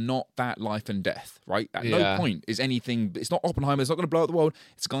film are not that life and death, right? At no point is anything. It's not Oppenheimer. It's not going to blow up the world.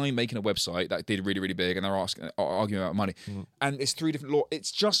 It's a guy making a website that did really, really big, and they're arguing about money. And it's 3 different laws.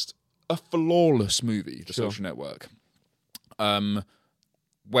 It's just a flawless movie, The Social Network.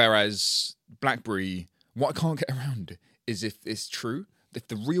 Whereas Blackberry, what I can't get around is if it's true, if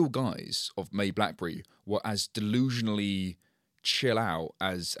the real guys of May Blackberry were as delusionally chill out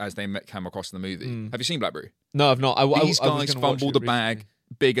as they came across in the movie. Have you seen Blackberry? No, I've not. These guys fumbled the bag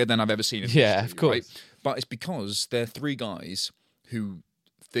bigger than I've ever seen in history, of course. Right? But it's because they're 3 guys who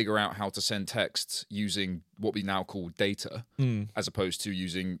figure out how to send texts using what we now call data, as opposed to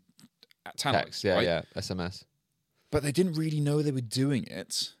using text. Yeah, SMS. But they didn't really know they were doing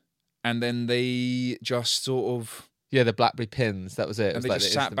it, and then they just sort of. Yeah, the BlackBerry pins, that was it. And they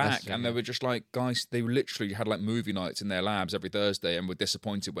just sat back and they were just like, guys, they literally had like movie nights in their labs every Thursday and were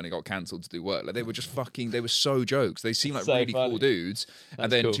disappointed when it got cancelled to do work. Like they were just they were so jokes. They seemed like so really cool dudes. That's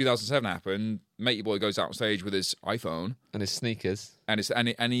and then cool. 2007 happened, Matey Boy goes out on stage with his iPhone. And his sneakers. And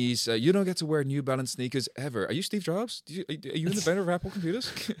he's, you don't get to wear New Balance sneakers ever. Are you Steve Jobs? Are you in the inventor of Apple computers?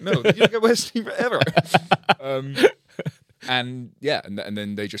 No, you don't get to wear sneakers ever. And yeah, and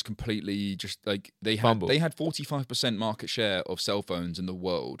then they just completely they had 45% market share of cell phones in the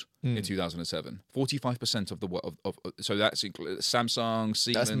world in 2007. 45% of the world so that's Samsung,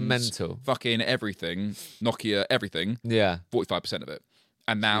 Siemens, that's mental. Fucking everything, Nokia, everything. Yeah, 45% of it.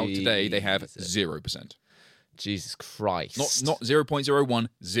 And now today they have 0%. Jesus Christ! Not 0.01,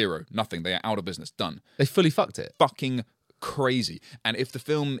 zero, nothing. They are out of business. Done. They fully fucked it. Fucking crazy. And if the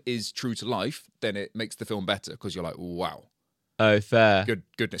film is true to life, then it makes the film better because you're like, wow. Oh, fair.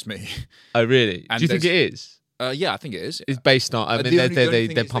 Goodness me. Oh, really? And do you think it is? Yeah, I think it is. It's based on. I mean,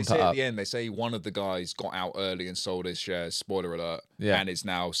 they pump it up. At the end, they say one of the guys got out early and sold his shares. Spoiler alert. Yeah. And is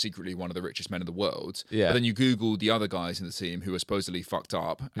now secretly one of the richest men in the world. Yeah. But then you Google the other guys in the team who are supposedly fucked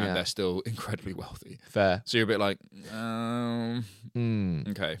up, and they're still incredibly wealthy. Fair. So you're a bit like,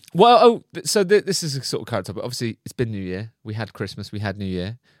 okay. Well, so this is a sort of character, but obviously it's been New Year. We had Christmas. We had New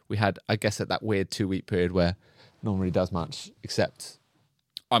Year. We had, I guess, at that weird 2-week period where no one really does much except.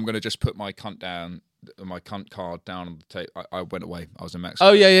 I'm going to just put my cunt card down on the tape. I went away. I was in Mexico.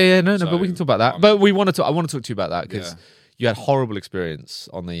 Oh yeah. No, but we can talk about that. But I want to talk to you about that because you had horrible experience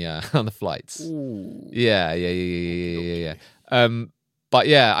on the flights. Ooh. Yeah. But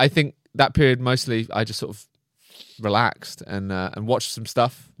yeah, I think that period mostly I just sort of relaxed and watched some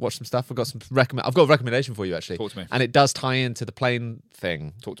stuff. I've got a recommendation for you actually. Talk to me. And it does tie into the plane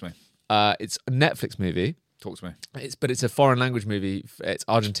thing. Talk to me. It's a Netflix movie. Talk to me. It's a foreign language movie. It's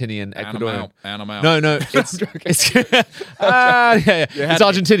Argentinian, Ecuadorian. And I'm out. No, it's it's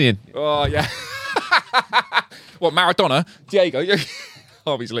Argentinian. Oh yeah. What, Maradona? Diego?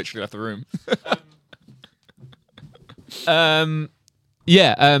 Harvey's literally left the room.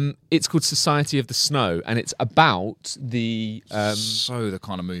 It's called Society of the Snow, and it's about the so the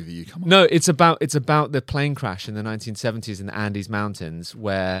kind of movie you come on. No, it's about the plane crash in the 1970s in the Andes Mountains,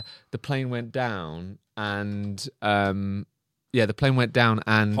 where the plane went down and Harvey,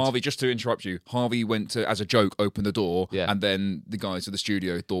 just to interrupt you, Harvey went to, as a joke, open the door, and then the guys at the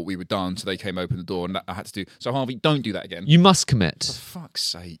studio thought we were done, so they came open the door, and I had to do. So Harvey, don't do that again. You must commit. For fuck's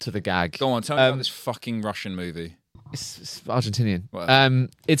sake. To the gag. Go on, tell me about this fucking Russian movie. It's Argentinian.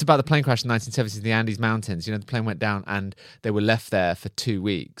 It's about the plane crash in the 1970s in the Andes Mountains. You know, the plane went down and they were left there for 2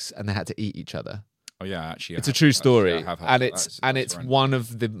 weeks and they had to eat each other. Oh yeah, actually, it's a true story, and it's one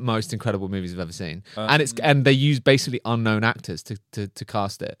of the most incredible movies I've ever seen. And they use basically unknown actors to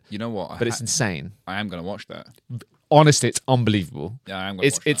cast it. You know what? But it's insane. I am going to watch that. Honestly, it's unbelievable. Yeah, I am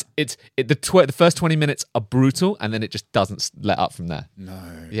going to watch that. The first 20 minutes are brutal, and then it just doesn't let up from there.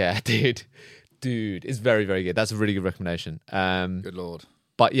 No. Yeah, dude, it's very, very good. That's a really good recommendation. Good lord.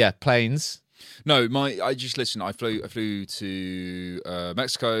 But yeah, planes. No, I flew to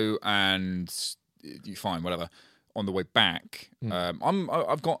Mexico and. Fine, whatever. On the way back,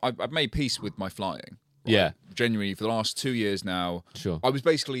 I've made peace with my flying. Right? Yeah, genuinely for the last 2 years now. Sure, I was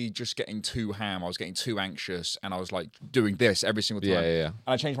basically just getting too ham. I was getting too anxious, and I was like doing this every single time. Yeah. And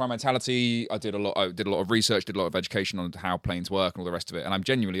I changed my mentality. I did a lot of research, did a lot of education on how planes work and all the rest of it. And I'm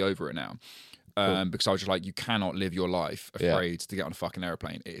genuinely over it now. Cool. Because I was just like, you cannot live your life afraid to get on a fucking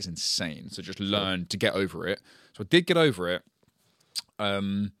airplane. It is insane. So just learn to get over it. So I did get over it.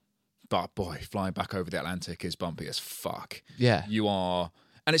 But boy, flying back over the Atlantic is bumpy as fuck. Yeah. You are...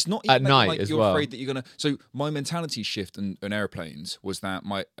 And it's not even at night as you're well. Afraid that you're going to... So my mentality shift in airplanes was that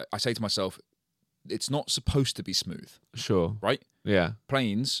I say to myself, it's not supposed to be smooth. Sure. Right? Yeah.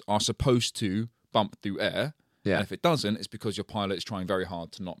 Planes are supposed to bump through air. Yeah. And if it doesn't, it's because your pilot is trying very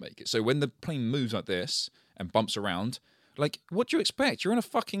hard to not make it. So when the plane moves like this and bumps around... Like, what do you expect? You're in a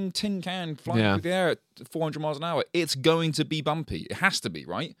fucking tin can flying through the air at 400 miles an hour. It's going to be bumpy. It has to be,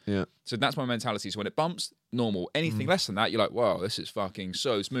 right? Yeah. So that's my mentality. So when it bumps, normal. Anything less than that, you're like, wow, this is fucking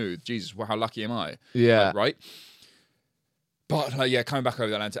so smooth. Jesus, how lucky am I? Yeah. Right? But, coming back over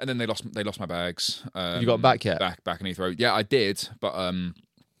the Atlantic. And then they lost my bags. You got back yet? Back in Heathrow. Yeah, I did. But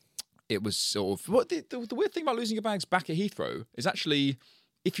it was sort of... The weird thing about losing your bags back at Heathrow is actually,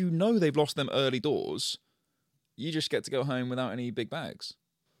 if you know they've lost them early doors... You just get to go home without any big bags.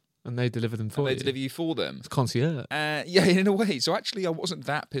 And they deliver them for you. They deliver you for them. It's concierge. Yeah, in a way. So actually, I wasn't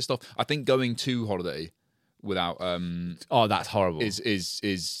that pissed off. I think going to holiday without oh, that's horrible.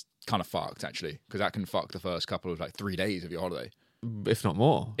 Is kind of fucked actually, because that can fuck the first couple of like 3 days of your holiday, if not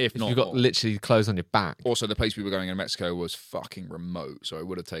more. If not you've got more. literally clothes on your back. Also, the place we were going in Mexico was fucking remote, so it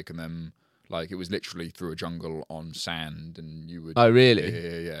would have taken them. Like, it was literally through a jungle on sand, and you would. Oh,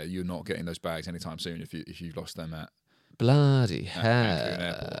 really? Yeah. You're not getting those bags anytime soon if you lost them at. Bloody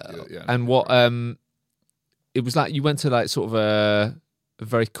hell! And what? It was like you went to like sort of a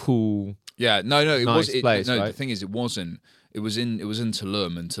very cool. Yeah, no, it nice was. Place, no, right? The thing is, it wasn't. It was in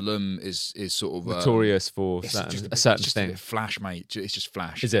Tulum, and Tulum is sort of notorious for a certain thing. A bit flash, mate. It's just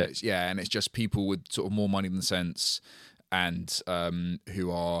flash. Is it? And it's just people with sort of more money than sense, and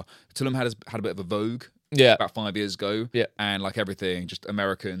who are. Tulum had a bit of a vogue. Yeah. About 5 years ago. Yeah. And like everything, just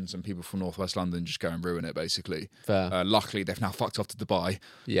Americans and people from Northwest London just go and ruin it, basically. Fair. Luckily, they've now fucked off to Dubai.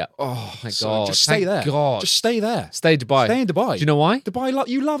 Yeah. Oh, thank God. Just stay there. God. Just stay there. Stay Dubai. Stay in Dubai. Do you know why? Dubai,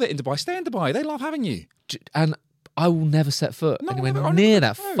 you love it in Dubai. Stay in Dubai. They love having you. And I will never set foot anywhere I'll near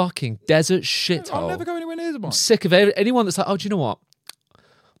never that go. fucking desert shithole. I'll never go anywhere near Dubai. I'm sick of anyone that's like, oh, do you know what?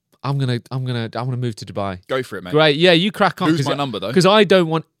 I'm gonna move to Dubai. Go for it, mate. Great, yeah, you crack on. Lose my number though, because I don't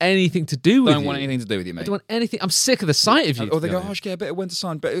want anything to do with you. Don't want anything to do with you, mate. I don't want anything. I'm sick of the sight of you. Or they go, oh, I should get a bit of winter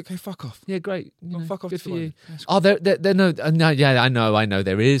sun, but okay, fuck off. Yeah, great. Fuck off. Good for you. That's Oh, there, no, yeah, I know.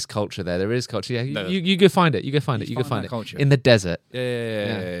 There is culture there. There is culture. Yeah, you go find it. You go find it. You go find it. Culture. In the desert.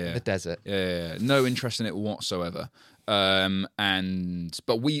 Yeah. The desert. Yeah. No interest in it whatsoever.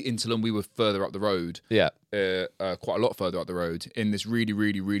 But we in Tulum, we were further up the road. Yeah. Quite a lot further up the road in this really,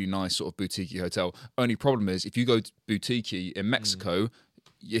 really, really nice sort of boutique hotel. Only problem is if you go to boutique in Mexico,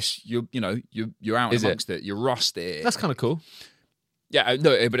 yes, you're out amongst it. You're rusted. That's kind of cool. Yeah,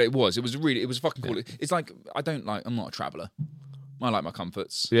 no, but it was fucking cool. It's like I'm not a traveller. I like my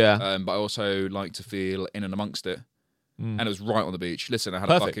comforts. Yeah. But I also like to feel in and amongst it. And it was right on the beach. Listen, I had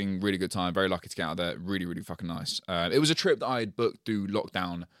Perfect. a fucking really good time. Very lucky to get out there. Really, really fucking nice. It was a trip that I had booked through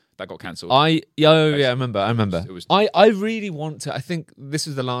lockdown that got cancelled. I remember. I really want to. I think this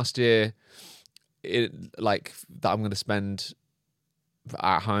was the last year, that I'm going to spend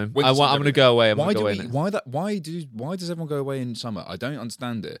at home. I'm going to go away. Why does everyone go away in summer? I don't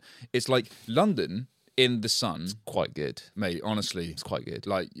understand it. It's like London in the sun. It's quite good, mate. Honestly, it's quite good.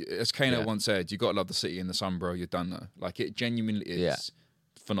 Like as Kano once said, you got to love the city in the sun, bro. You're done though. Like it genuinely is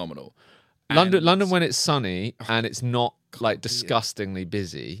phenomenal. London when it's sunny and it's not like disgustingly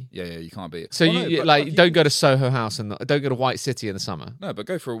busy. Yeah, you can't beat it. So don't go to Soho House and don't go to White City in the summer. No, but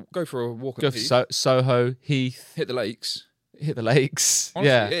go for a walk. Go for Soho, Heath. Hit the lakes. Honestly,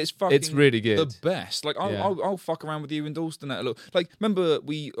 yeah, it's really good. The best. Like I'll fuck around with you in Dalston at a look. Like remember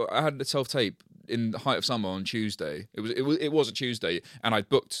I had a self tape in the height of summer on Tuesday. It was a Tuesday, and I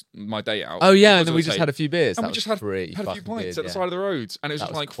booked my day out. Oh yeah, and then we just had a few beers. And we just had a few pints at the side of the roads, and it was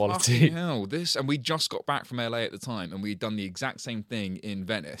just like quality. Fucking hell, this. And we just got back from LA at the time, and we'd done the exact same thing in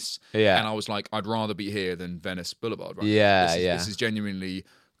Venice. Yeah, and I was like, I'd rather be here than Venice Boulevard. Right? This is genuinely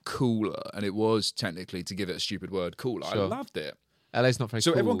cooler, and it was technically, to give it a stupid word, cooler. Sure. I loved it. LA's not very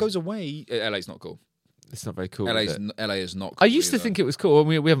cool. So everyone goes away. LA's not cool. It's not very cool. LA is not cool. I used to think it was cool.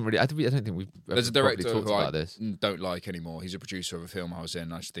 We haven't really. I don't think we've. There's a director talked who about this. Don't like anymore. He's a producer of a film I was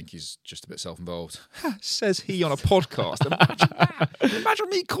in. I just think he's just a bit self-involved. Says he on a podcast. Imagine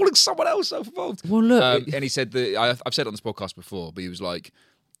me calling someone else self-involved. Well, look. And he said that I've said it on this podcast before, but he was like,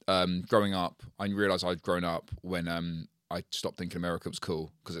 growing up, I realised I'd grown up when I stopped thinking America was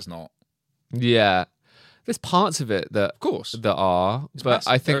cool because it's not. Yeah. There's parts of it that, of course, that are, it's but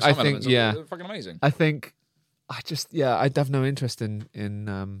massive. I think, yeah, they're fucking amazing. I think, I'd have no interest in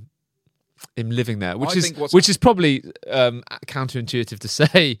living there, which is probably counterintuitive to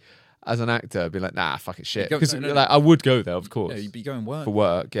say as an actor. Be like, nah, fuck it, shit. Because I would go there, of course. Yeah, you'd be going work for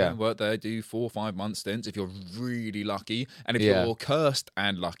work. Yeah, work there, do 4 or 5 month stints if you're really lucky, and if you're cursed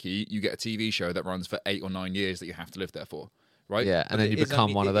and lucky, you get a TV show that runs for 8 or 9 years that you have to live there for. Right? Yeah, and then you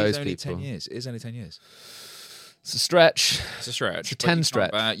become one of those people. It is only 10 years. It's a stretch. It's a 10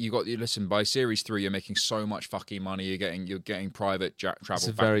 stretch. Listen, by series 3, you're making so much fucking money. You're getting private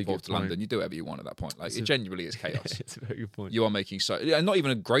travel back and forth to London. You do whatever you want at that point. Like it genuinely is chaos. It's a very good point. You are making not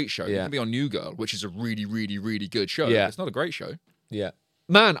even a great show. You can be on New Girl, which is a really, really, really good show. Yeah. It's not a great show. Yeah.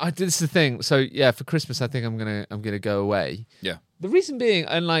 Man, this is the thing. So yeah, for Christmas, I think I'm gonna go away. Yeah. The reason being,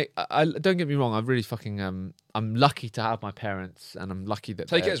 and like, I don't get me wrong, I'm really fucking I'm lucky to have my parents, and I'm lucky that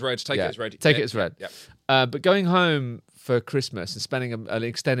take it as read. Take it as read. Yeah. But going home for Christmas and spending an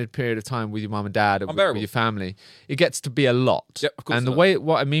extended period of time with your mum and dad and with your family, it gets to be a lot. Yep, of course. And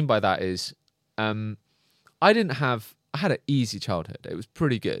what I mean by that is, I didn't have I had an easy childhood. It was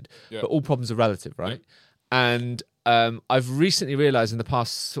pretty good, Yeah. but all problems are relative, right? Yeah. And I've recently realised in the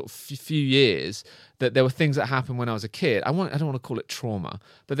past sort of few years that there were things that happened when I was a kid. I don't want to call it trauma,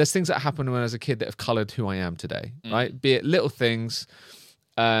 but there's things that happened when I was a kid that have coloured who I am today, right? Be it little things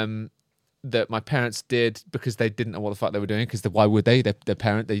that my parents did because they didn't know what the fuck they were doing. Because why would they?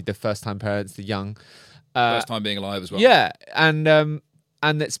 They're first time parents, the young, first time being alive as well. Yeah, and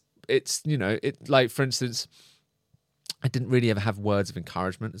it's like, for instance, I didn't really ever have words of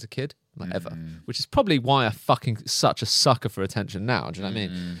encouragement as a kid, ever, which is probably why I'm fucking such a sucker for attention now. Do you know what I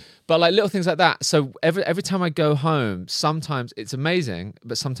mean? But like little things like that. So every time I go home, sometimes it's amazing,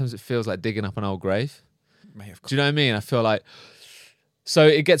 but sometimes it feels like digging up an old grave. Do you know what I mean? I feel like, so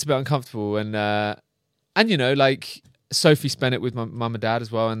it gets a bit uncomfortable, and like Sophie spent it with my mum and dad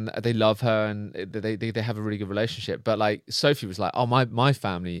as well, and they love her, and they have a really good relationship. But like Sophie was like, oh, my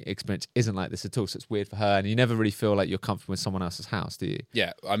family experience isn't like this at all, so it's weird for her. And you never really feel like you're comfortable in someone else's house, do you?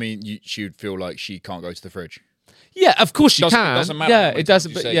 Yeah, I mean, she would feel like she can't go to the fridge. Yeah, of course you can. It doesn't matter. Yeah, it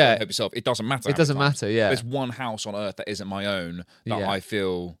doesn't. But yeah, help yourself. It doesn't matter. It doesn't matter. Yeah, there's one house on earth that isn't my own that I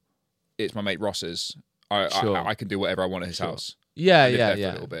feel it's my mate Ross's. I can do whatever I want at his house. Yeah. For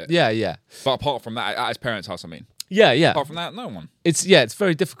a little bit. Yeah. But apart from that, at his parents' house, I mean. Yeah. Apart from that, no one. It's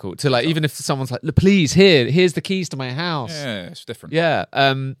very difficult to like, even if someone's like, please, here's the keys to my house. Yeah, it's different. Yeah.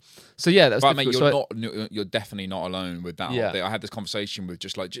 So yeah, that's. But mate, you're definitely not alone with that. Yeah. I had this conversation with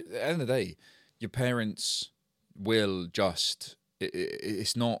just like, at the end of the day, your parents will just.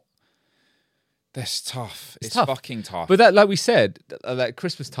 It's not. That's tough. It's tough. Fucking tough. But that, like we said, that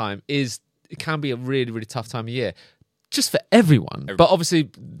Christmas time it can be a really, really tough time of year. Just for everyone. But obviously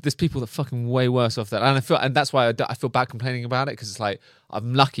there's people that are fucking way worse off that, and that's why I feel bad complaining about it, because it's like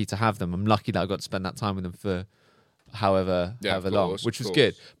I'm lucky to have them. I'm lucky that I got to spend that time with them for however long, which was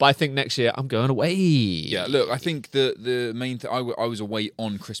good. But I think next year I'm going away. Yeah, look, I think the main thing, I was away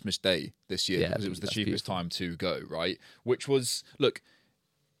on Christmas Day this year because it was the cheapest time to go, right? Which was, look,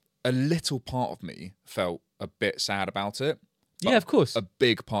 a little part of me felt a bit sad about it. Yeah, of course. A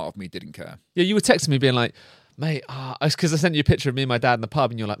big part of me didn't care. Yeah, you were texting me being like, mate, because I sent you a picture of me and my dad in the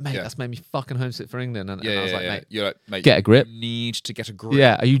pub, and you're like, mate, that's made me fucking homesick for England. And I was like, mate, you're like, mate, get a grip. You need to get a grip.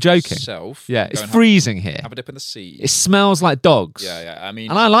 Yeah, are you joking? Yeah, it's freezing here. Have a dip in the sea. It smells like dogs. Yeah. I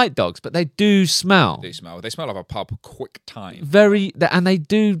mean, and I like dogs, but they do smell. They smell like a pub quick time. And they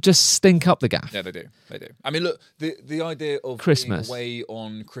do just stink up the gaff. Yeah, they do. I mean, look, the idea of Christmas being away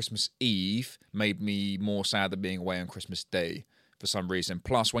on Christmas Eve made me more sad than being away on Christmas Day for some reason.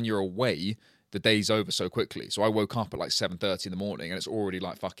 Plus, when you're away, the day's over so quickly. So I woke up at like 7:30 in the morning, and it's already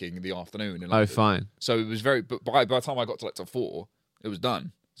like fucking the afternoon. Oh, fine. So it was but by the time I got to like till 4, it was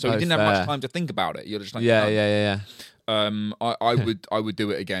done. So you didn't have much time to think about it. You're just like, yeah. I would do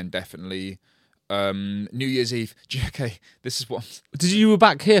it again, definitely. New Year's Eve. Okay, this is what. Did you were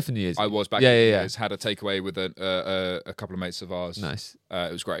back here for New Year's? I was back. Yeah, New yeah. Year's, had a takeaway with a couple of mates of ours. Nice.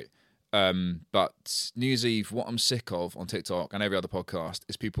 It was great. But New Year's Eve, what I'm sick of on TikTok and every other podcast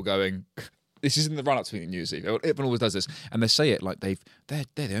is people going. This is in the run-up to New Year's Eve. Everyone always does this, and they say it like they're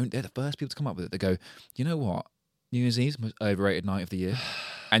the first people to come up with it. They go, you know what? New Year's Eve's the most overrated night of the year,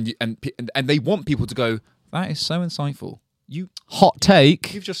 and they want people to go. That is so insightful. You hot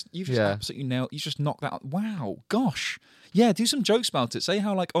take. You've just absolutely nailed. You just knocked that out. Wow, gosh. Yeah, do some jokes about it. Say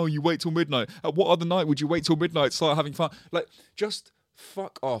how like, oh, you wait till midnight. At what other night would you wait till midnight to start having fun? Like, just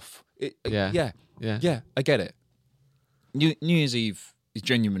fuck off. Yeah. I get it. New Year's Eve is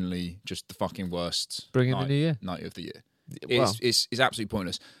genuinely just the fucking worst Bring in the new year. Night of the year. It's absolutely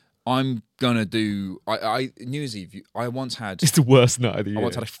pointless. I'm gonna do New Year's Eve. I once had. It's the worst night of the year. I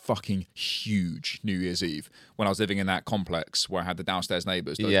once had a fucking huge New Year's Eve when I was living in that complex where I had the downstairs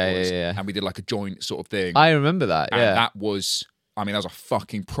neighbours. Yeah. And we did like a joint sort of thing. I remember that. And yeah, that was. I mean, that was a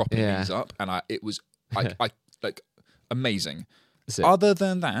fucking proper knees up, and it was like amazing. Other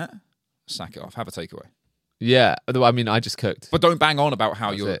than that, sack it off. Have a takeaway. Yeah, I mean, I just cooked. But don't bang on about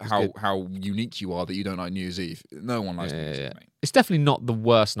how how unique you are that you don't like New Year's Eve. No one likes New Year's Eve, mate. It's definitely not the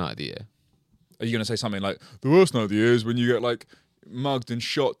worst night of the year. Are you going to say something like, the worst night of the year is when you get, like, mugged and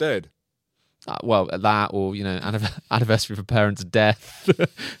shot dead? Well, that or, anniversary of a parent's death.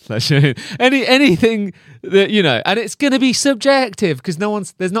 Anything that, and it's going to be subjective because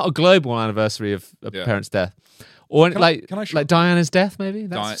there's not a global anniversary of a parent's death. Or like Diana's death, maybe?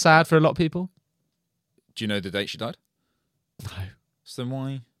 That's sad for a lot of people. Do you know the date she died? No. So then why?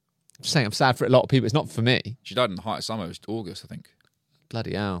 I'm just saying I'm sad for a lot of people. It's not for me. She died in the height of summer. It was August, I think.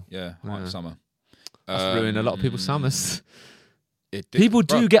 Bloody hell. Yeah, height of summer. That's ruined a lot of people's summers. It did. People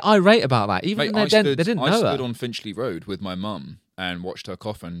do get irate about that, even when they didn't know her. I stood on Finchley Road with my mum and watched her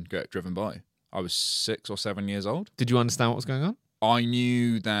coffin get driven by. I was 6 or 7 years old. Did you understand what was going on? I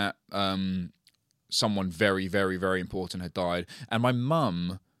knew that someone very, very, very important had died. And my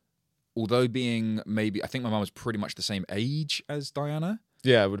mum, although being I think my mum was pretty much the same age as Diana.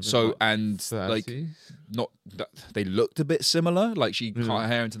 Yeah, it would have been So, and 30s? they looked a bit similar. Like she cut her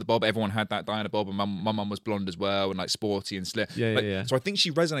hair into the bob. Everyone had that Diana bob, and my mum was blonde as well, and like sporty and slim. Yeah. So I think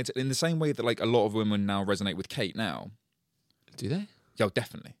she resonated in the same way that like a lot of women now resonate with Kate now. Do they? Yeah,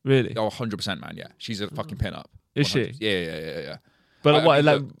 definitely. Really? Oh, 100%, man. Yeah, she's a fucking pin-up. Is she? Yeah. But I what? mean,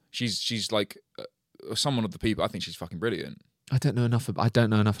 Like, look, she's like someone of the people. I think she's fucking brilliant. I don't know enough.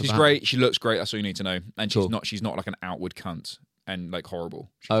 She's great. She looks great. That's all you need to know. And Cool. she's not like an outward cunt and like horrible.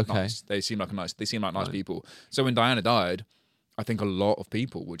 She's Okay. nice. They seem like nice people. So when Diana died, I think a lot of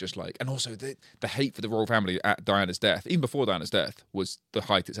people were just like, and also the hate for the royal family at Diana's death, even before Diana's death, was the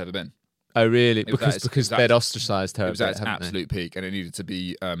height it's ever been. Oh, really? Because they'd ostracised her. It was at its absolute peak, and it needed to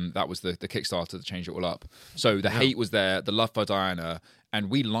be. That was the Kickstarter to change it all up. So the hate was there, the love for Diana, and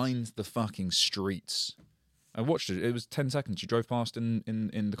we lined the fucking streets. I watched it. It was 10 seconds. She drove past in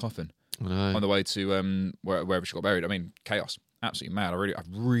the coffin on the way to wherever she got buried. I mean, chaos, absolutely mad. I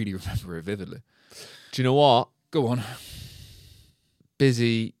really remember it vividly. Do you know what? Go on.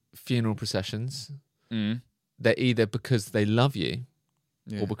 Busy funeral processions. They're either because they love you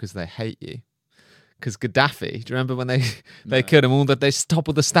or because they hate you. Because Gaddafi, do you remember when they killed him? All that they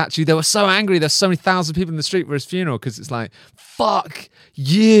toppled the statue. They were so angry. There's so many thousand people in the street for his funeral because it's like, fuck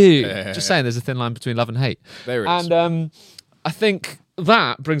you. Just saying, there's a thin line between love and hate. There it is. And I think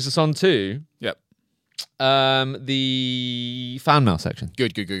that brings us on to the fan mail section.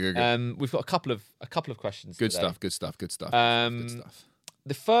 Good. We've got a couple of questions. Good today. stuff. Good stuff.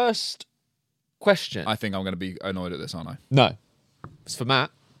 The first question. I think I'm going to be annoyed at this, aren't I? No, it's for Matt.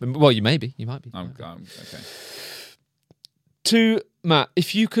 Well, you might be. I'm okay. To Matt,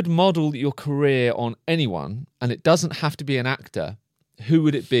 if you could model your career on anyone, and it doesn't have to be an actor, who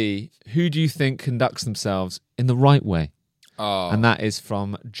would it be? Who do you think conducts themselves in the right way? Oh. And that is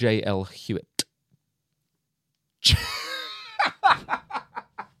from J.L. Hewitt.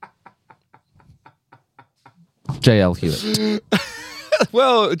 J.L. Hewitt.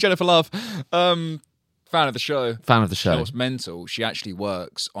 Well, Jennifer Love, fan of the show. You know what's mental? She actually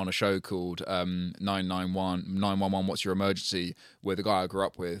works on a show called 911, What's Your Emergency, with a guy I grew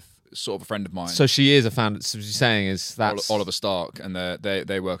up with, sort of a friend of mine. So she is a fan. So what you're saying is that's Oliver Stark, and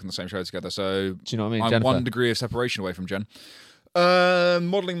they work on the same show together. So do you know what I mean? I'm Jennifer? 1 degree of separation away from Jen.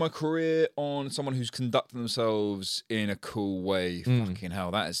 Modelling my career on someone who's conducting themselves in a cool way. Fucking hell,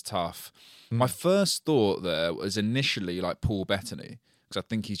 that is tough. My first thought there was initially like Paul Bettany, because I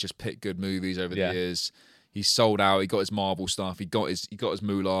think he's just picked good movies over the years. He's sold out. He got his Marvel stuff. He got his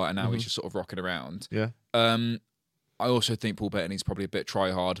moolah, and now he's just sort of rocking around. Yeah. I also think Paul Bettany's probably a bit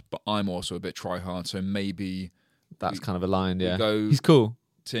try hard, but I'm also a bit try hard. So maybe that's kind of aligned. Yeah. Go he's cool.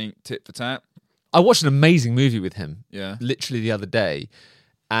 Tit for tat. I watched an amazing movie with him. Yeah. Literally the other day,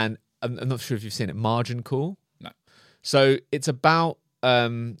 and I'm not sure if you've seen it. Margin Call. No. So it's about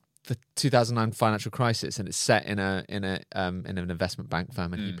the 2009 financial crisis, and it's set in an investment bank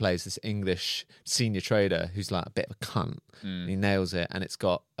firm, and he plays this English senior trader who's like a bit of a cunt. And he nails it, and it's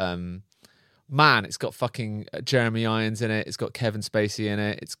got it's got fucking Jeremy Irons in it. It's got Kevin Spacey in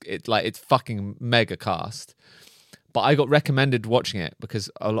it. It's fucking mega cast. But I got recommended watching it because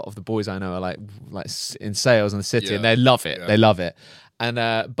a lot of the boys I know are like in sales in the city, and they love it. Yeah. They love it. And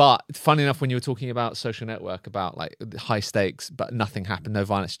but funny enough, when you were talking about Social Network, about like high stakes, but nothing happened, no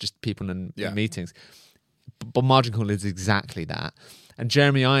violence, just people in meetings. But Margin Call is exactly that. And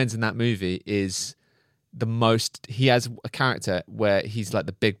Jeremy Irons in that movie is the most. He has a character where he's like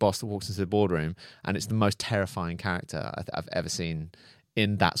the big boss that walks into the boardroom, and it's the most terrifying character I've ever seen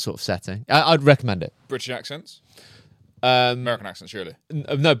in that sort of setting. I'd recommend it. British accents. American accent, surely.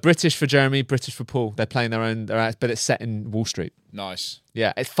 No, British for Jeremy, British for Paul. They're playing their own, but it's set in Wall Street. Nice.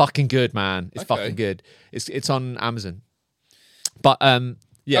 Yeah, it's fucking good, man. It's fucking good. It's on Amazon. But Paul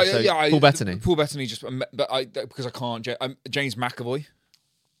Bettany. Paul Bettany, because I can't. James McAvoy.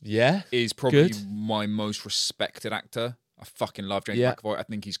 Yeah, is probably my most respected actor. I fucking love James McAvoy. I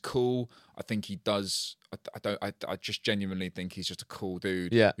think he's cool. I think he does. I just genuinely think he's just a cool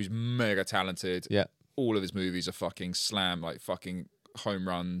dude. Yeah, who's mega talented. Yeah. All of his movies are fucking slam, like fucking home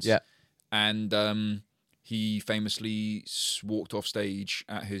runs. Yeah. And he famously walked off stage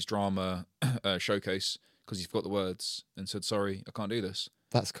at his drama showcase because he forgot the words and said, "Sorry, I can't do this."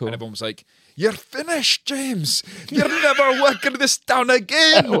 That's cool. And everyone was like, "You're finished, James. You're never working this down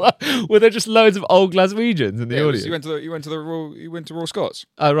again." Were there just loads of old Glaswegians in the audience? You went to Royal Scots.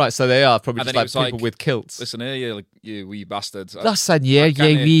 Oh right, so they are probably And just then like he was people with kilts. Listen here, you wee bastards. Listen, you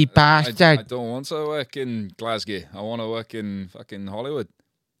wee bastard. I don't want to work in Glasgow. I want to work in fucking Hollywood.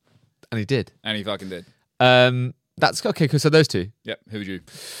 And he did. And he fucking did. That's okay. Cool. So those two. Yep. Who would you?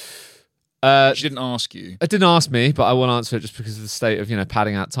 She didn't ask you. It didn't ask me, but I will answer it just because of the state of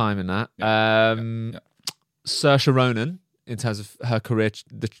padding out time in that. Saoirse Ronan, in terms of her career,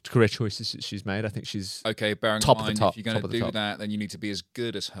 the career choices that she's made, I think she's okay. Bearing top in of mind, the top. If you're going to do that, then you need to be as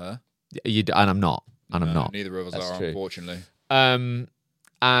good as her. And I'm not. And I'm not. Neither of us That's are, true. Unfortunately.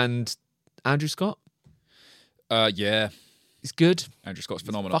 And Andrew Scott. Yeah. He's good. Andrew Scott's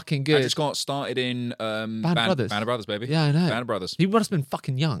phenomenal. Fucking good. Andrew Scott started in Band of Brothers. Band of Brothers, baby. Yeah, I know. Band of Brothers. He must have been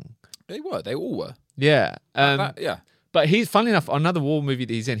fucking young. They were. They all were. Yeah. Yeah. But he's, funnily enough, another war movie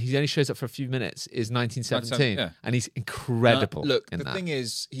that he's in, he only shows up for a few minutes, is 1917. Yeah. And he's incredible. Look, in the that. thing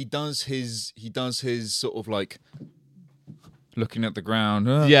is, he does his sort of like looking at the ground.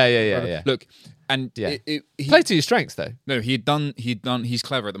 Yeah. Look, and Yeah. he Play to your strengths, though. No, he's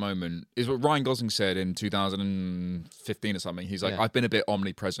clever at the moment. Is what Ryan Gosling said in 2015 or something. He's like, Yeah. I've been a bit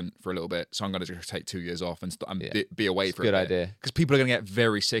omnipresent for a little bit, so I'm going to just take 2 years off and be away for a good bit. idea. Because people are going to get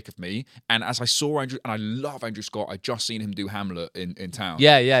very sick of me. And as I saw Andrew, and I love Andrew Scott, I just seen him do Hamlet in town.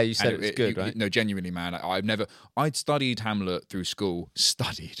 Yeah, you said it was good, right? No, genuinely, man. I'd studied Hamlet through school.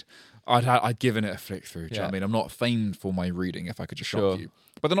 I'd given it a flick through. Do you know what I mean? I'm not famed for my reading, if I could just shock you.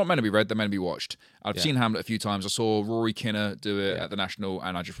 But they're not meant to be read, they're meant to be watched. I've seen Hamlet a few times. I saw Rory Kinner do it at the National,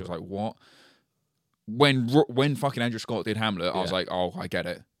 and I just was like, what? When fucking Andrew Scott did Hamlet, I was like, oh, I get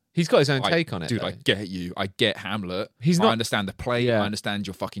it. He's got his own take on it. Dude, though. I get you. I get Hamlet. I understand the play. Yeah. I understand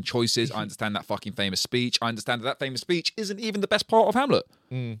your fucking choices. I understand that fucking famous speech. I understand that famous speech isn't even the best part of Hamlet.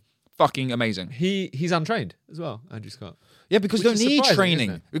 Fucking amazing. He's untrained as well, Andrew Scott. Yeah, because you don't need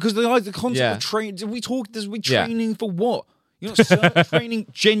training. Because the concept of training. We training for what? You're not training,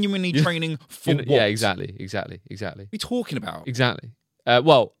 genuinely training for what? Yeah, exactly. What are you talking about? Exactly.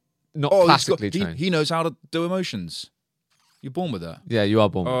 Well, not classically trained. He knows how to do emotions. You're born with that. Yeah, you are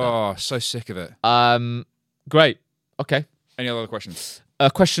born with that. Oh, so sick of it. Great. Okay. Any other questions?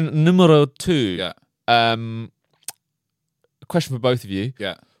 Question numero 2. Yeah. A question for both of you.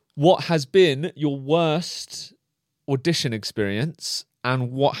 Yeah. What has been your worst audition experience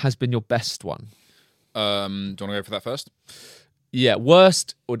and what has been your best one? Do you want to go for that first? Yeah,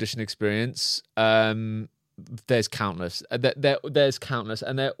 worst audition experience. There's countless. There's countless,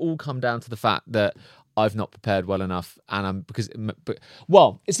 and they all come down to the fact that I've not prepared well enough, and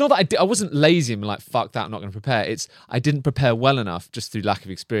it's not that I wasn't lazy and like fuck that, I'm not going to prepare. It's I didn't prepare well enough just through lack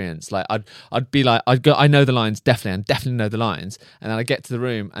of experience. Like I'd be like I know the lines definitely know the lines, and then I get to the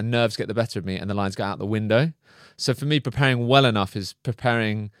room and nerves get the better of me, and the lines go out the window. So for me, preparing well enough is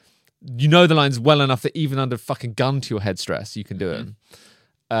preparing. You know the lines well enough that even under fucking gun to your head stress, you can do it.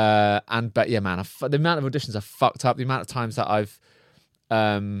 But yeah, man, the amount of auditions I've fucked up, the amount of times that I've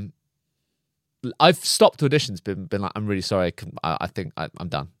stopped auditions, been like, I'm really sorry, I think I'm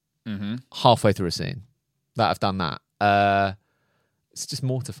done. Halfway through a scene that I've done that. It's just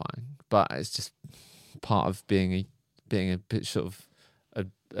mortifying, but it's just part of being a bit sort of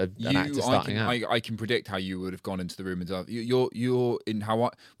an actor starting out. I can predict how you would have gone into the room and done. You're in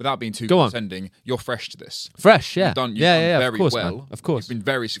how without being too Go on. condescending. You're fresh to this. Fresh, yeah. You've done very of course, well. Man. Of course, you've been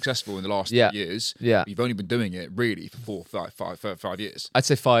very successful in the last years. Yeah, you've only been doing it really for 5 years. I'd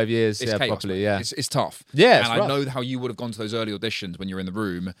say 5 years. It's chaos, properly. Yeah, it's tough. Yeah, and I know how you would have gone to those early auditions when you're in the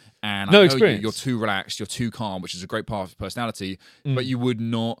room, and no I know experience. You're too relaxed. You're too calm, which is a great part of your personality. But you would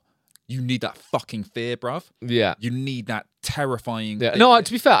not. You need that fucking fear, bruv. Yeah. You need that terrifying. Yeah. No, to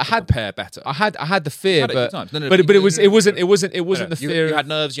be fair, I had prepare better. I had the fear, but it wasn't the fear. You had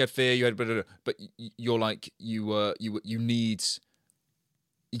nerves. You had fear. You had, but you're like you need.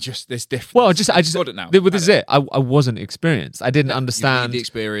 There's different. Well, I just got it now. This is it. I wasn't experienced. I didn't understand you need the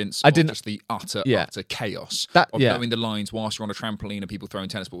experience. I didn't. Just the utter chaos of knowing the lines whilst you're on a trampoline and people throwing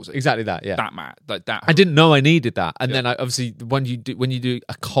tennis balls at you. Exactly that. Yeah. That mad. Like that. I didn't know I needed that, and then obviously when you do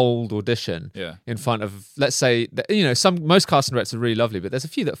a cold audition in front of, let's say, most casting directors are really lovely, but there's a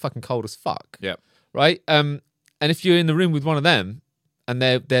few that are fucking cold as fuck. Yeah. Right. And if you're in the room with one of them, and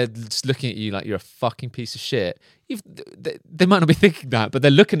they're just looking at you like you're a fucking piece of shit. They might not be thinking that, but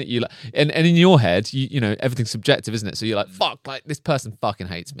they're looking at you like, and in your head, you know, everything's subjective, isn't it? So you're like, fuck, like this person fucking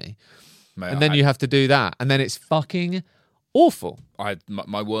hates me. Mate, and then you have to do that, and then it's fucking awful. I had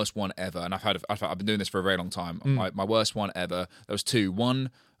my worst one ever, and I've been doing this for a very long time. My worst one ever. There was two. One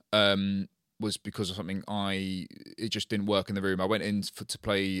was because of something it just didn't work in the room. I went in to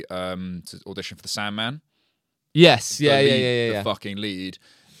play to audition for the Sandman. Yes, yeah. The fucking lead,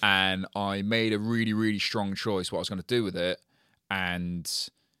 and I made a really, really strong choice what I was going to do with it, and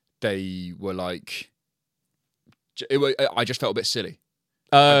they were like, I just felt a bit silly.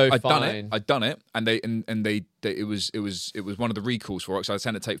 Oh, I'd done it, and it was one of the recalls for it. So I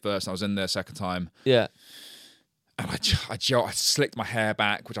sent a tape first, and I was in there second time. Yeah. And I slicked my hair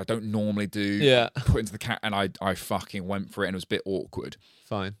back, which I don't normally do. Yeah. Put into the cat, and I fucking went for it, and it was a bit awkward.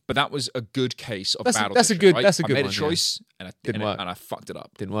 Fine. But that was a good case of that's bad a good right? That's a good I made one, a choice, and didn't work. And I fucked it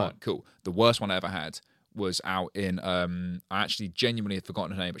up. Didn't work. Fine, cool. The worst one I ever had was out in. I actually genuinely had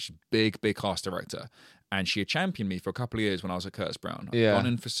forgotten her name, but she's a big cast director. And she had championed me for a couple of years when I was at Curtis Brown. I'd gone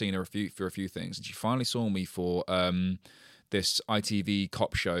in for seeing her for a few things, and she finally saw me for this ITV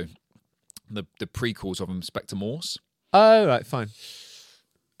cop show, the prequels of Inspector Morse. Oh, right, fine.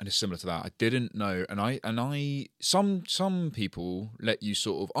 And it's similar to that. I didn't know, and I some people let you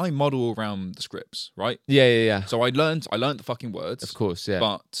sort of I model around the scripts, right? Yeah. So I learned the fucking words, of course, yeah.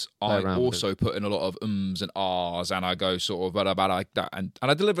 But I also put in a lot of ums and ahs, and I go sort of blah, blah, blah, like that, and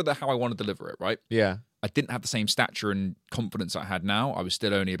I delivered that how I want to deliver it, right? Yeah. I didn't have the same stature and confidence I had now. I was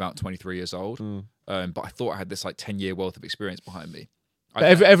still only about 23 years old, but I thought I had this like 10-year wealth of experience behind me. But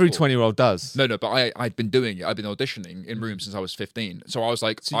every 20-year-old does. No, but I'd been doing it. I'd been auditioning in rooms since I was 15. So I was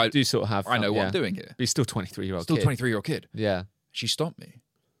like, so you do sort of have. I know what I'm doing here. But you're still 23-year-old. Still 23-year-old kid. Yeah. She stopped me,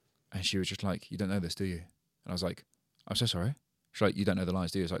 and she was just like, "You don't know this, do you?" And I was like, "I'm so sorry." She's like, "You don't know the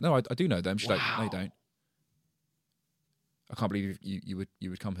lines, do you?" I was like, "No, I do know them." She's like, "No, you don't." I can't believe you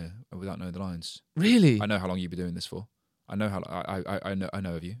would come here without knowing the lines. Really? I know how long you've been doing this for. I know how I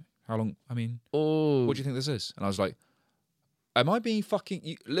know of you. How long? I mean, what do you think this is? And I was like, am I being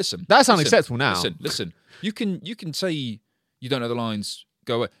fucking? Listen, that's unacceptable now. Listen. You can say you don't know the lines.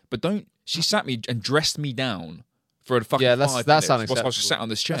 Go away, but don't. She sat me and dressed me down for a fucking 5 minutes. That's unacceptable. I was just sat on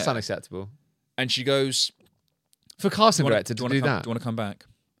this chair. That's unacceptable. And she goes, for casting director to do that. Do you want to come back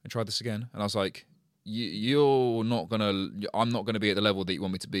and try this again? And I was like, you're not gonna. I'm not gonna be at the level that you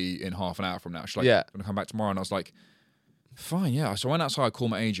want me to be in half an hour from now. She's like, I'm gonna come back tomorrow. And I was like, fine, yeah. So I went outside, I called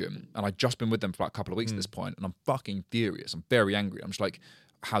my agent, and I'd just been with them for like a couple of weeks at this point, and I'm fucking furious. I'm very angry. I'm just like,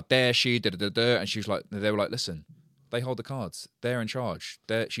 how dare she? And she was like, they were like, listen, they hold the cards. They're in charge.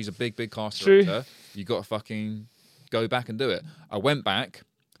 She's a big cast director. You got to fucking go back and do it. I went back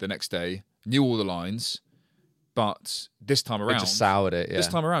the next day, knew all the lines, but this time around, just soured it. Yeah. This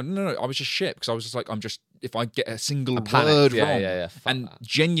time around, no, I was just shit because I was just like, if I get a single word wrong, and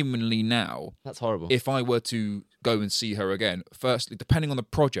genuinely now, that's horrible. If I were to go and see her again, firstly, depending on the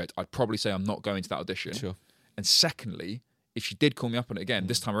project, I'd probably say I'm not going to that audition. Sure. And secondly, if she did call me up on it again,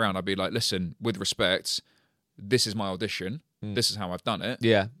 this time around, I'd be like, listen, with respect, this is my audition. This is how I've done it.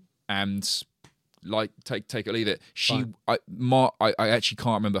 Yeah. And like, take it or leave it. I actually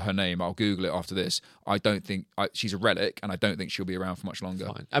can't remember her name. I'll Google it after this. I don't think she's a relic, and I don't think she'll be around for much longer.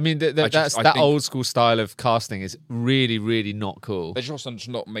 Fine. I mean, that old school style of casting is really, really not cool. They're just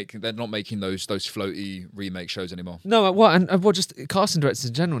not making. They're not making those floaty remake shows anymore. No, just casting directors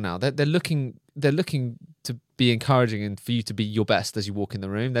in general now. They're looking to be encouraging and for you to be your best as you walk in the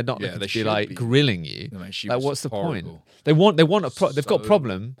room. They're not looking to be like grilling you. No, man, like, what's the point? They want they've got a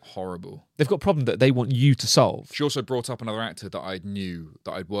problem. Horrible. They've got a problem that they want you to solve. She also brought up another actor that I knew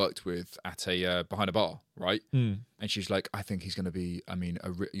that I'd worked with at a behind a bar, right? And she's like, I think he's going to be. I mean,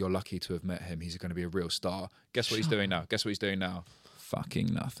 you're lucky to have met him. He's going to be a real star. Guess what he's doing now?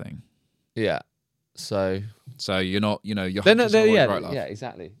 Fucking nothing. Yeah. So you're not. You're. Yeah,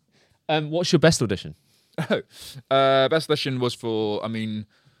 exactly. What's your best audition? Best audition was for. I mean,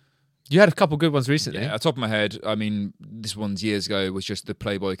 you had a couple good ones recently. Yeah, at the top of my head, I mean, this one's years ago. Was just the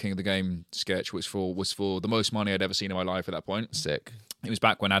Playboy King of the Game sketch, which was for the most money I'd ever seen in my life at that point. Sick. It was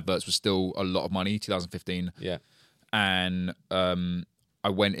back when adverts were still a lot of money, 2015. Yeah. And I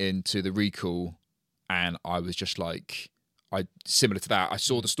went into the recall, and I was just like. Similar to that, I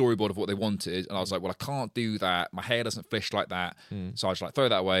saw the storyboard of what they wanted, and I was like, well, I can't do that. My hair doesn't fish like that. So I was like, throw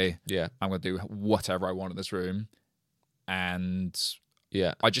that away. Yeah. I'm going to do whatever I want in this room. And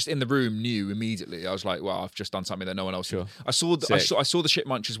yeah, I just in the room knew immediately. I was like, well, I've just done something that no one else sure. I saw the shit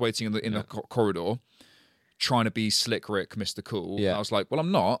munchers waiting in the corridor, trying to be slick Rick, Mr. Cool. Yeah. And I was like, well,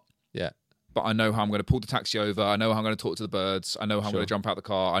 I'm not. Yeah. But I know how I'm going to pull the taxi over. I know how I'm going to talk to the birds. I know how I'm going to jump out the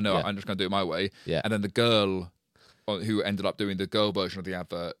car. I know I'm just going to do it my way. Yeah. And then the girl who ended up doing the girl version of the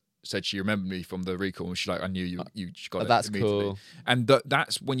advert said she remembered me from the recall, and she's like, I knew you got it. That's immediately. cool. And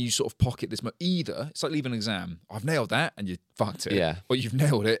that's when you sort of pocket this. Either it's like leaving an exam. I've nailed that, and you fucked it. Yeah. Or you've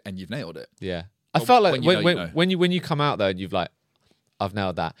nailed it, and you've nailed it. Yeah. I felt like when you come out though, and you've like, I've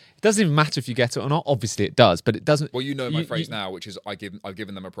nailed that. It doesn't even matter if you get it or not. Obviously, it does, but it doesn't. Well, you know my phrase now, which is I've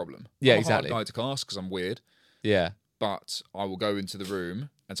given them a problem. Yeah, I'm exactly. a hard guy to cast because I'm weird. Yeah. But I will go into the room,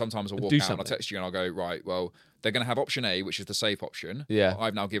 and sometimes I'll walk out and I'll text you and I'll go, right, well, they're going to have option A, which is the safe option. Yeah.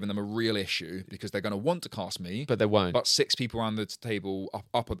 I've now given them a real issue because they're going to want to cast me. But they won't. But 6 people around the table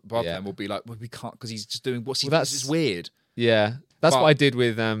up above them will be like, well, we can't, because he's just doing what's he well, this is weird. Yeah. That's what I did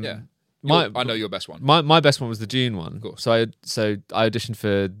with... I know your best one. My best one was the Dune one. Of course. So I auditioned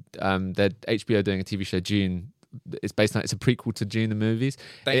for their HBO doing a TV show, Dune. It's based on... It's a prequel to Dune the movies.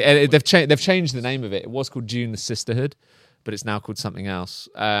 They've changed the name of it. It was called Dune the Sisterhood, but it's now called something else.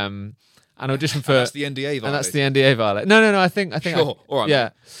 And auditioned for... And that's the NDA violation. And that's the NDA violation. No. I think... Sure. All right.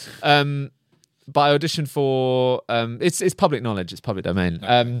 Yeah. But I auditioned for... It's public knowledge. It's public domain.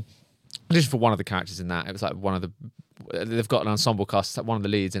 Okay. Auditioned for one of the characters in that. It was like one of the... They've got an ensemble cast, one of the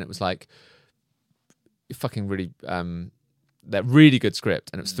leads, and it was like fucking really... That really good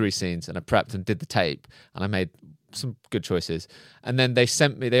script, and it was 3 scenes, and I prepped and did the tape, and I made some good choices. And then they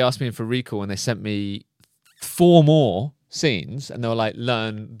asked me in for recall, and they sent me 4 more scenes, and they were like,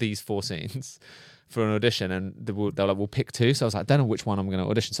 learn these 4 scenes for an audition, and they were like, we'll pick 2. So I was like, I don't know which one I'm going to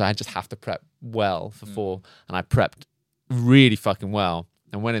audition, so I just have to prep well for 4, and I prepped really fucking well,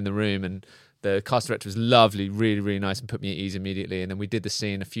 and went in the room, and the cast director was lovely, really, really nice, and put me at ease immediately. And then we did the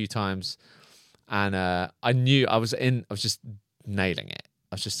scene a few times, and I knew I was just nailing it.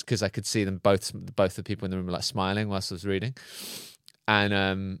 I was just, because I could see them both the people in the room were like smiling whilst I was reading,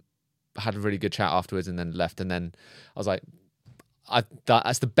 and had a really good chat afterwards, and then left. And then I was like,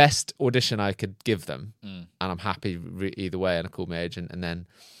 that's the best audition I could give them, and I'm happy either way. And I called my agent, and then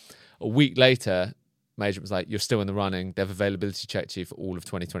a week later, my agent was like, "You're still in the running. They've availability checked you for all of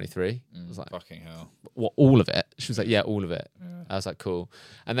 2023." I was like, "Fucking hell! What? All of it?" She was like, "Yeah, all of it." Yeah. I was like, "Cool."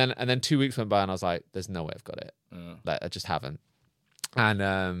 And then 2 weeks went by, and I was like, "There's no way I've got it. Like, I just haven't." And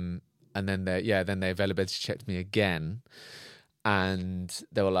then they availability checked me again, and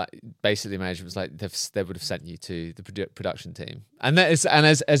they were like, basically, my agent was like, they would have sent you to the production team. And as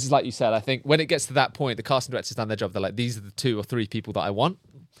like you said, I think when it gets to that point, the casting director's done their job. They're like, these are the 2 or 3 people that I want,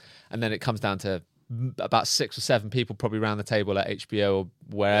 and then it comes down to about 6 or 7 people probably around the table at HBO or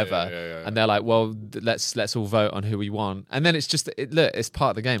wherever, and they're like, well, let's all vote on who we want, and then it's just look, it's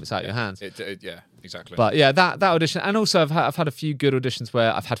part of the game. It's out of your hands. Yeah, exactly. But yeah, that audition, and also I've had a few good auditions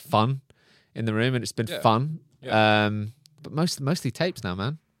where I've had fun in the room, and it's been fun. Yeah. But mostly tapes now,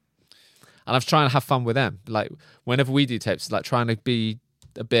 man. And I've tried to have fun with them. Like whenever we do tapes, like trying to be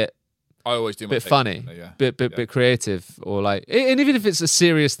a bit. I always do my bit funny, bit creative, or like, and even if it's a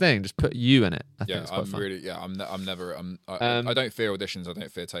serious thing, just put you in it. I think it's quite fun. I don't fear auditions. I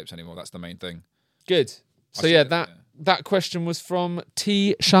don't fear tapes anymore. That's the main thing. Good. So that question was from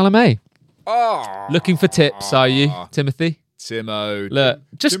T. Chalamet. Oh, looking for tips, are you, Timothy? Timo. Look,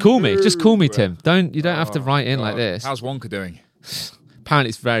 just call me. Just call me, Tim. You don't have to write in like this. How's Wonka doing? Apparently,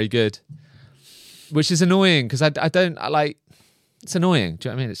 it's very good, which is annoying because I don't like. It's annoying. Do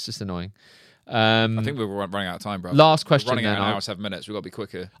you know what I mean? It's just annoying. I think we're running out of time, bro. Last question. We're running then, out an hour, 7 minutes. We've got to be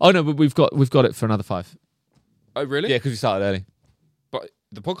quicker. Oh no, but we've got it for another 5. Oh really? Yeah, because we started early. But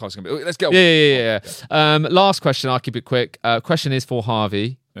the podcast is gonna be. Let's go. Yeah. Last question. I'll keep it quick. Question is for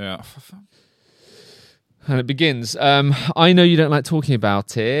Harvey. Yeah. And it begins, I know you don't like talking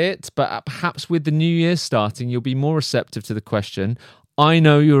about it, but perhaps with the new year starting, you'll be more receptive to the question. I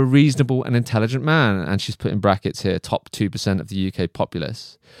know you're a reasonable and intelligent man. And she's put in brackets here, top 2% of the UK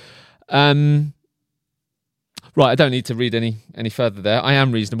populace. Right, I don't need to read any further there. I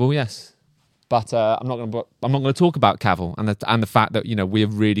am reasonable, yes. But I'm not going to talk about Cavill and the fact that, we're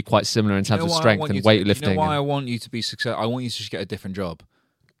really quite similar in terms of strength and weightlifting. You know why I want you to be successful? I want you to just get a different job.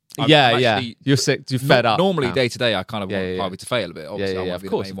 You're sick. You're fed up. Normally, day to day, I kind of want Harvey to fail a bit. Obviously, I want to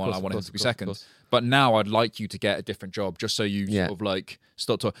be the main one. I want him to be second. But now, I'd like you to get a different job, just so you sort of like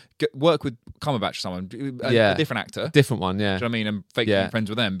start to work with Cumberbatch, someone, a different actor, different one. Yeah, do you know what I mean? And fake being friends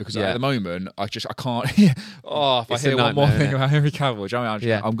with them because at the moment, I can't. If I hear one more thing about Henry Cavill, do you know what I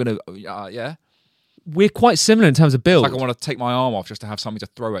mean? I'm gonna. We're quite similar in terms of build. It's like I want to take my arm off just to have something to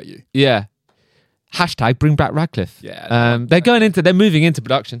throw at you. Yeah. Hashtag bring back Radcliffe. Yeah. They're moving into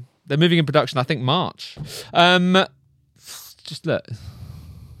production. They're moving in production, I think, March. Just look. Do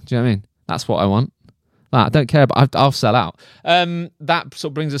you know what I mean? That's what I want. I don't care, but I'll sell out. That sort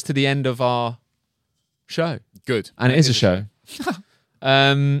of brings us to the end of our show. Good. And it is a show.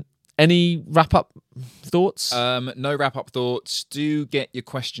 Any wrap-up thoughts? No wrap-up thoughts. Do get your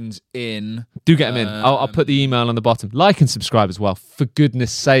questions in. Do get them in. I'll put the email on the bottom. Like and subscribe as well, for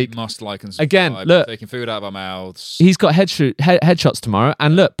goodness sake. Must like and subscribe. Again, look. Taking food out of our mouths. He's got headshots tomorrow.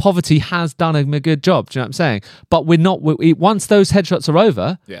 And look, poverty has done a good job. Do you know what I'm saying? But we're not... once those headshots are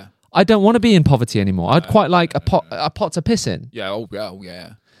over... Yeah. I don't want to be in poverty anymore. I'd quite like a pot to piss in. Yeah,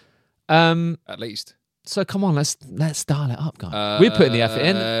 yeah. At least. So come on, let's dial it up, guys. We're putting the effort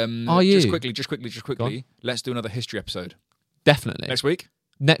in. Are you? Just quickly. Let's do another history episode. Definitely. Next week?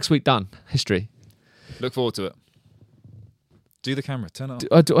 Next week, done. History. Look forward to it. Do the camera. Turn it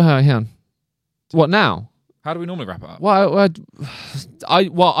on. Hang on. What now? How do we normally wrap it up? Well,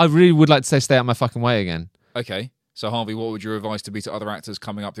 I really would like to say stay out my fucking way again. Okay. So Harvey, what would your advice to be to other actors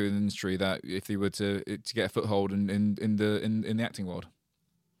coming up through the industry that if they were to get a foothold in the acting world?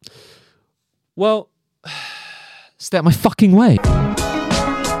 Well, stay out my fucking way.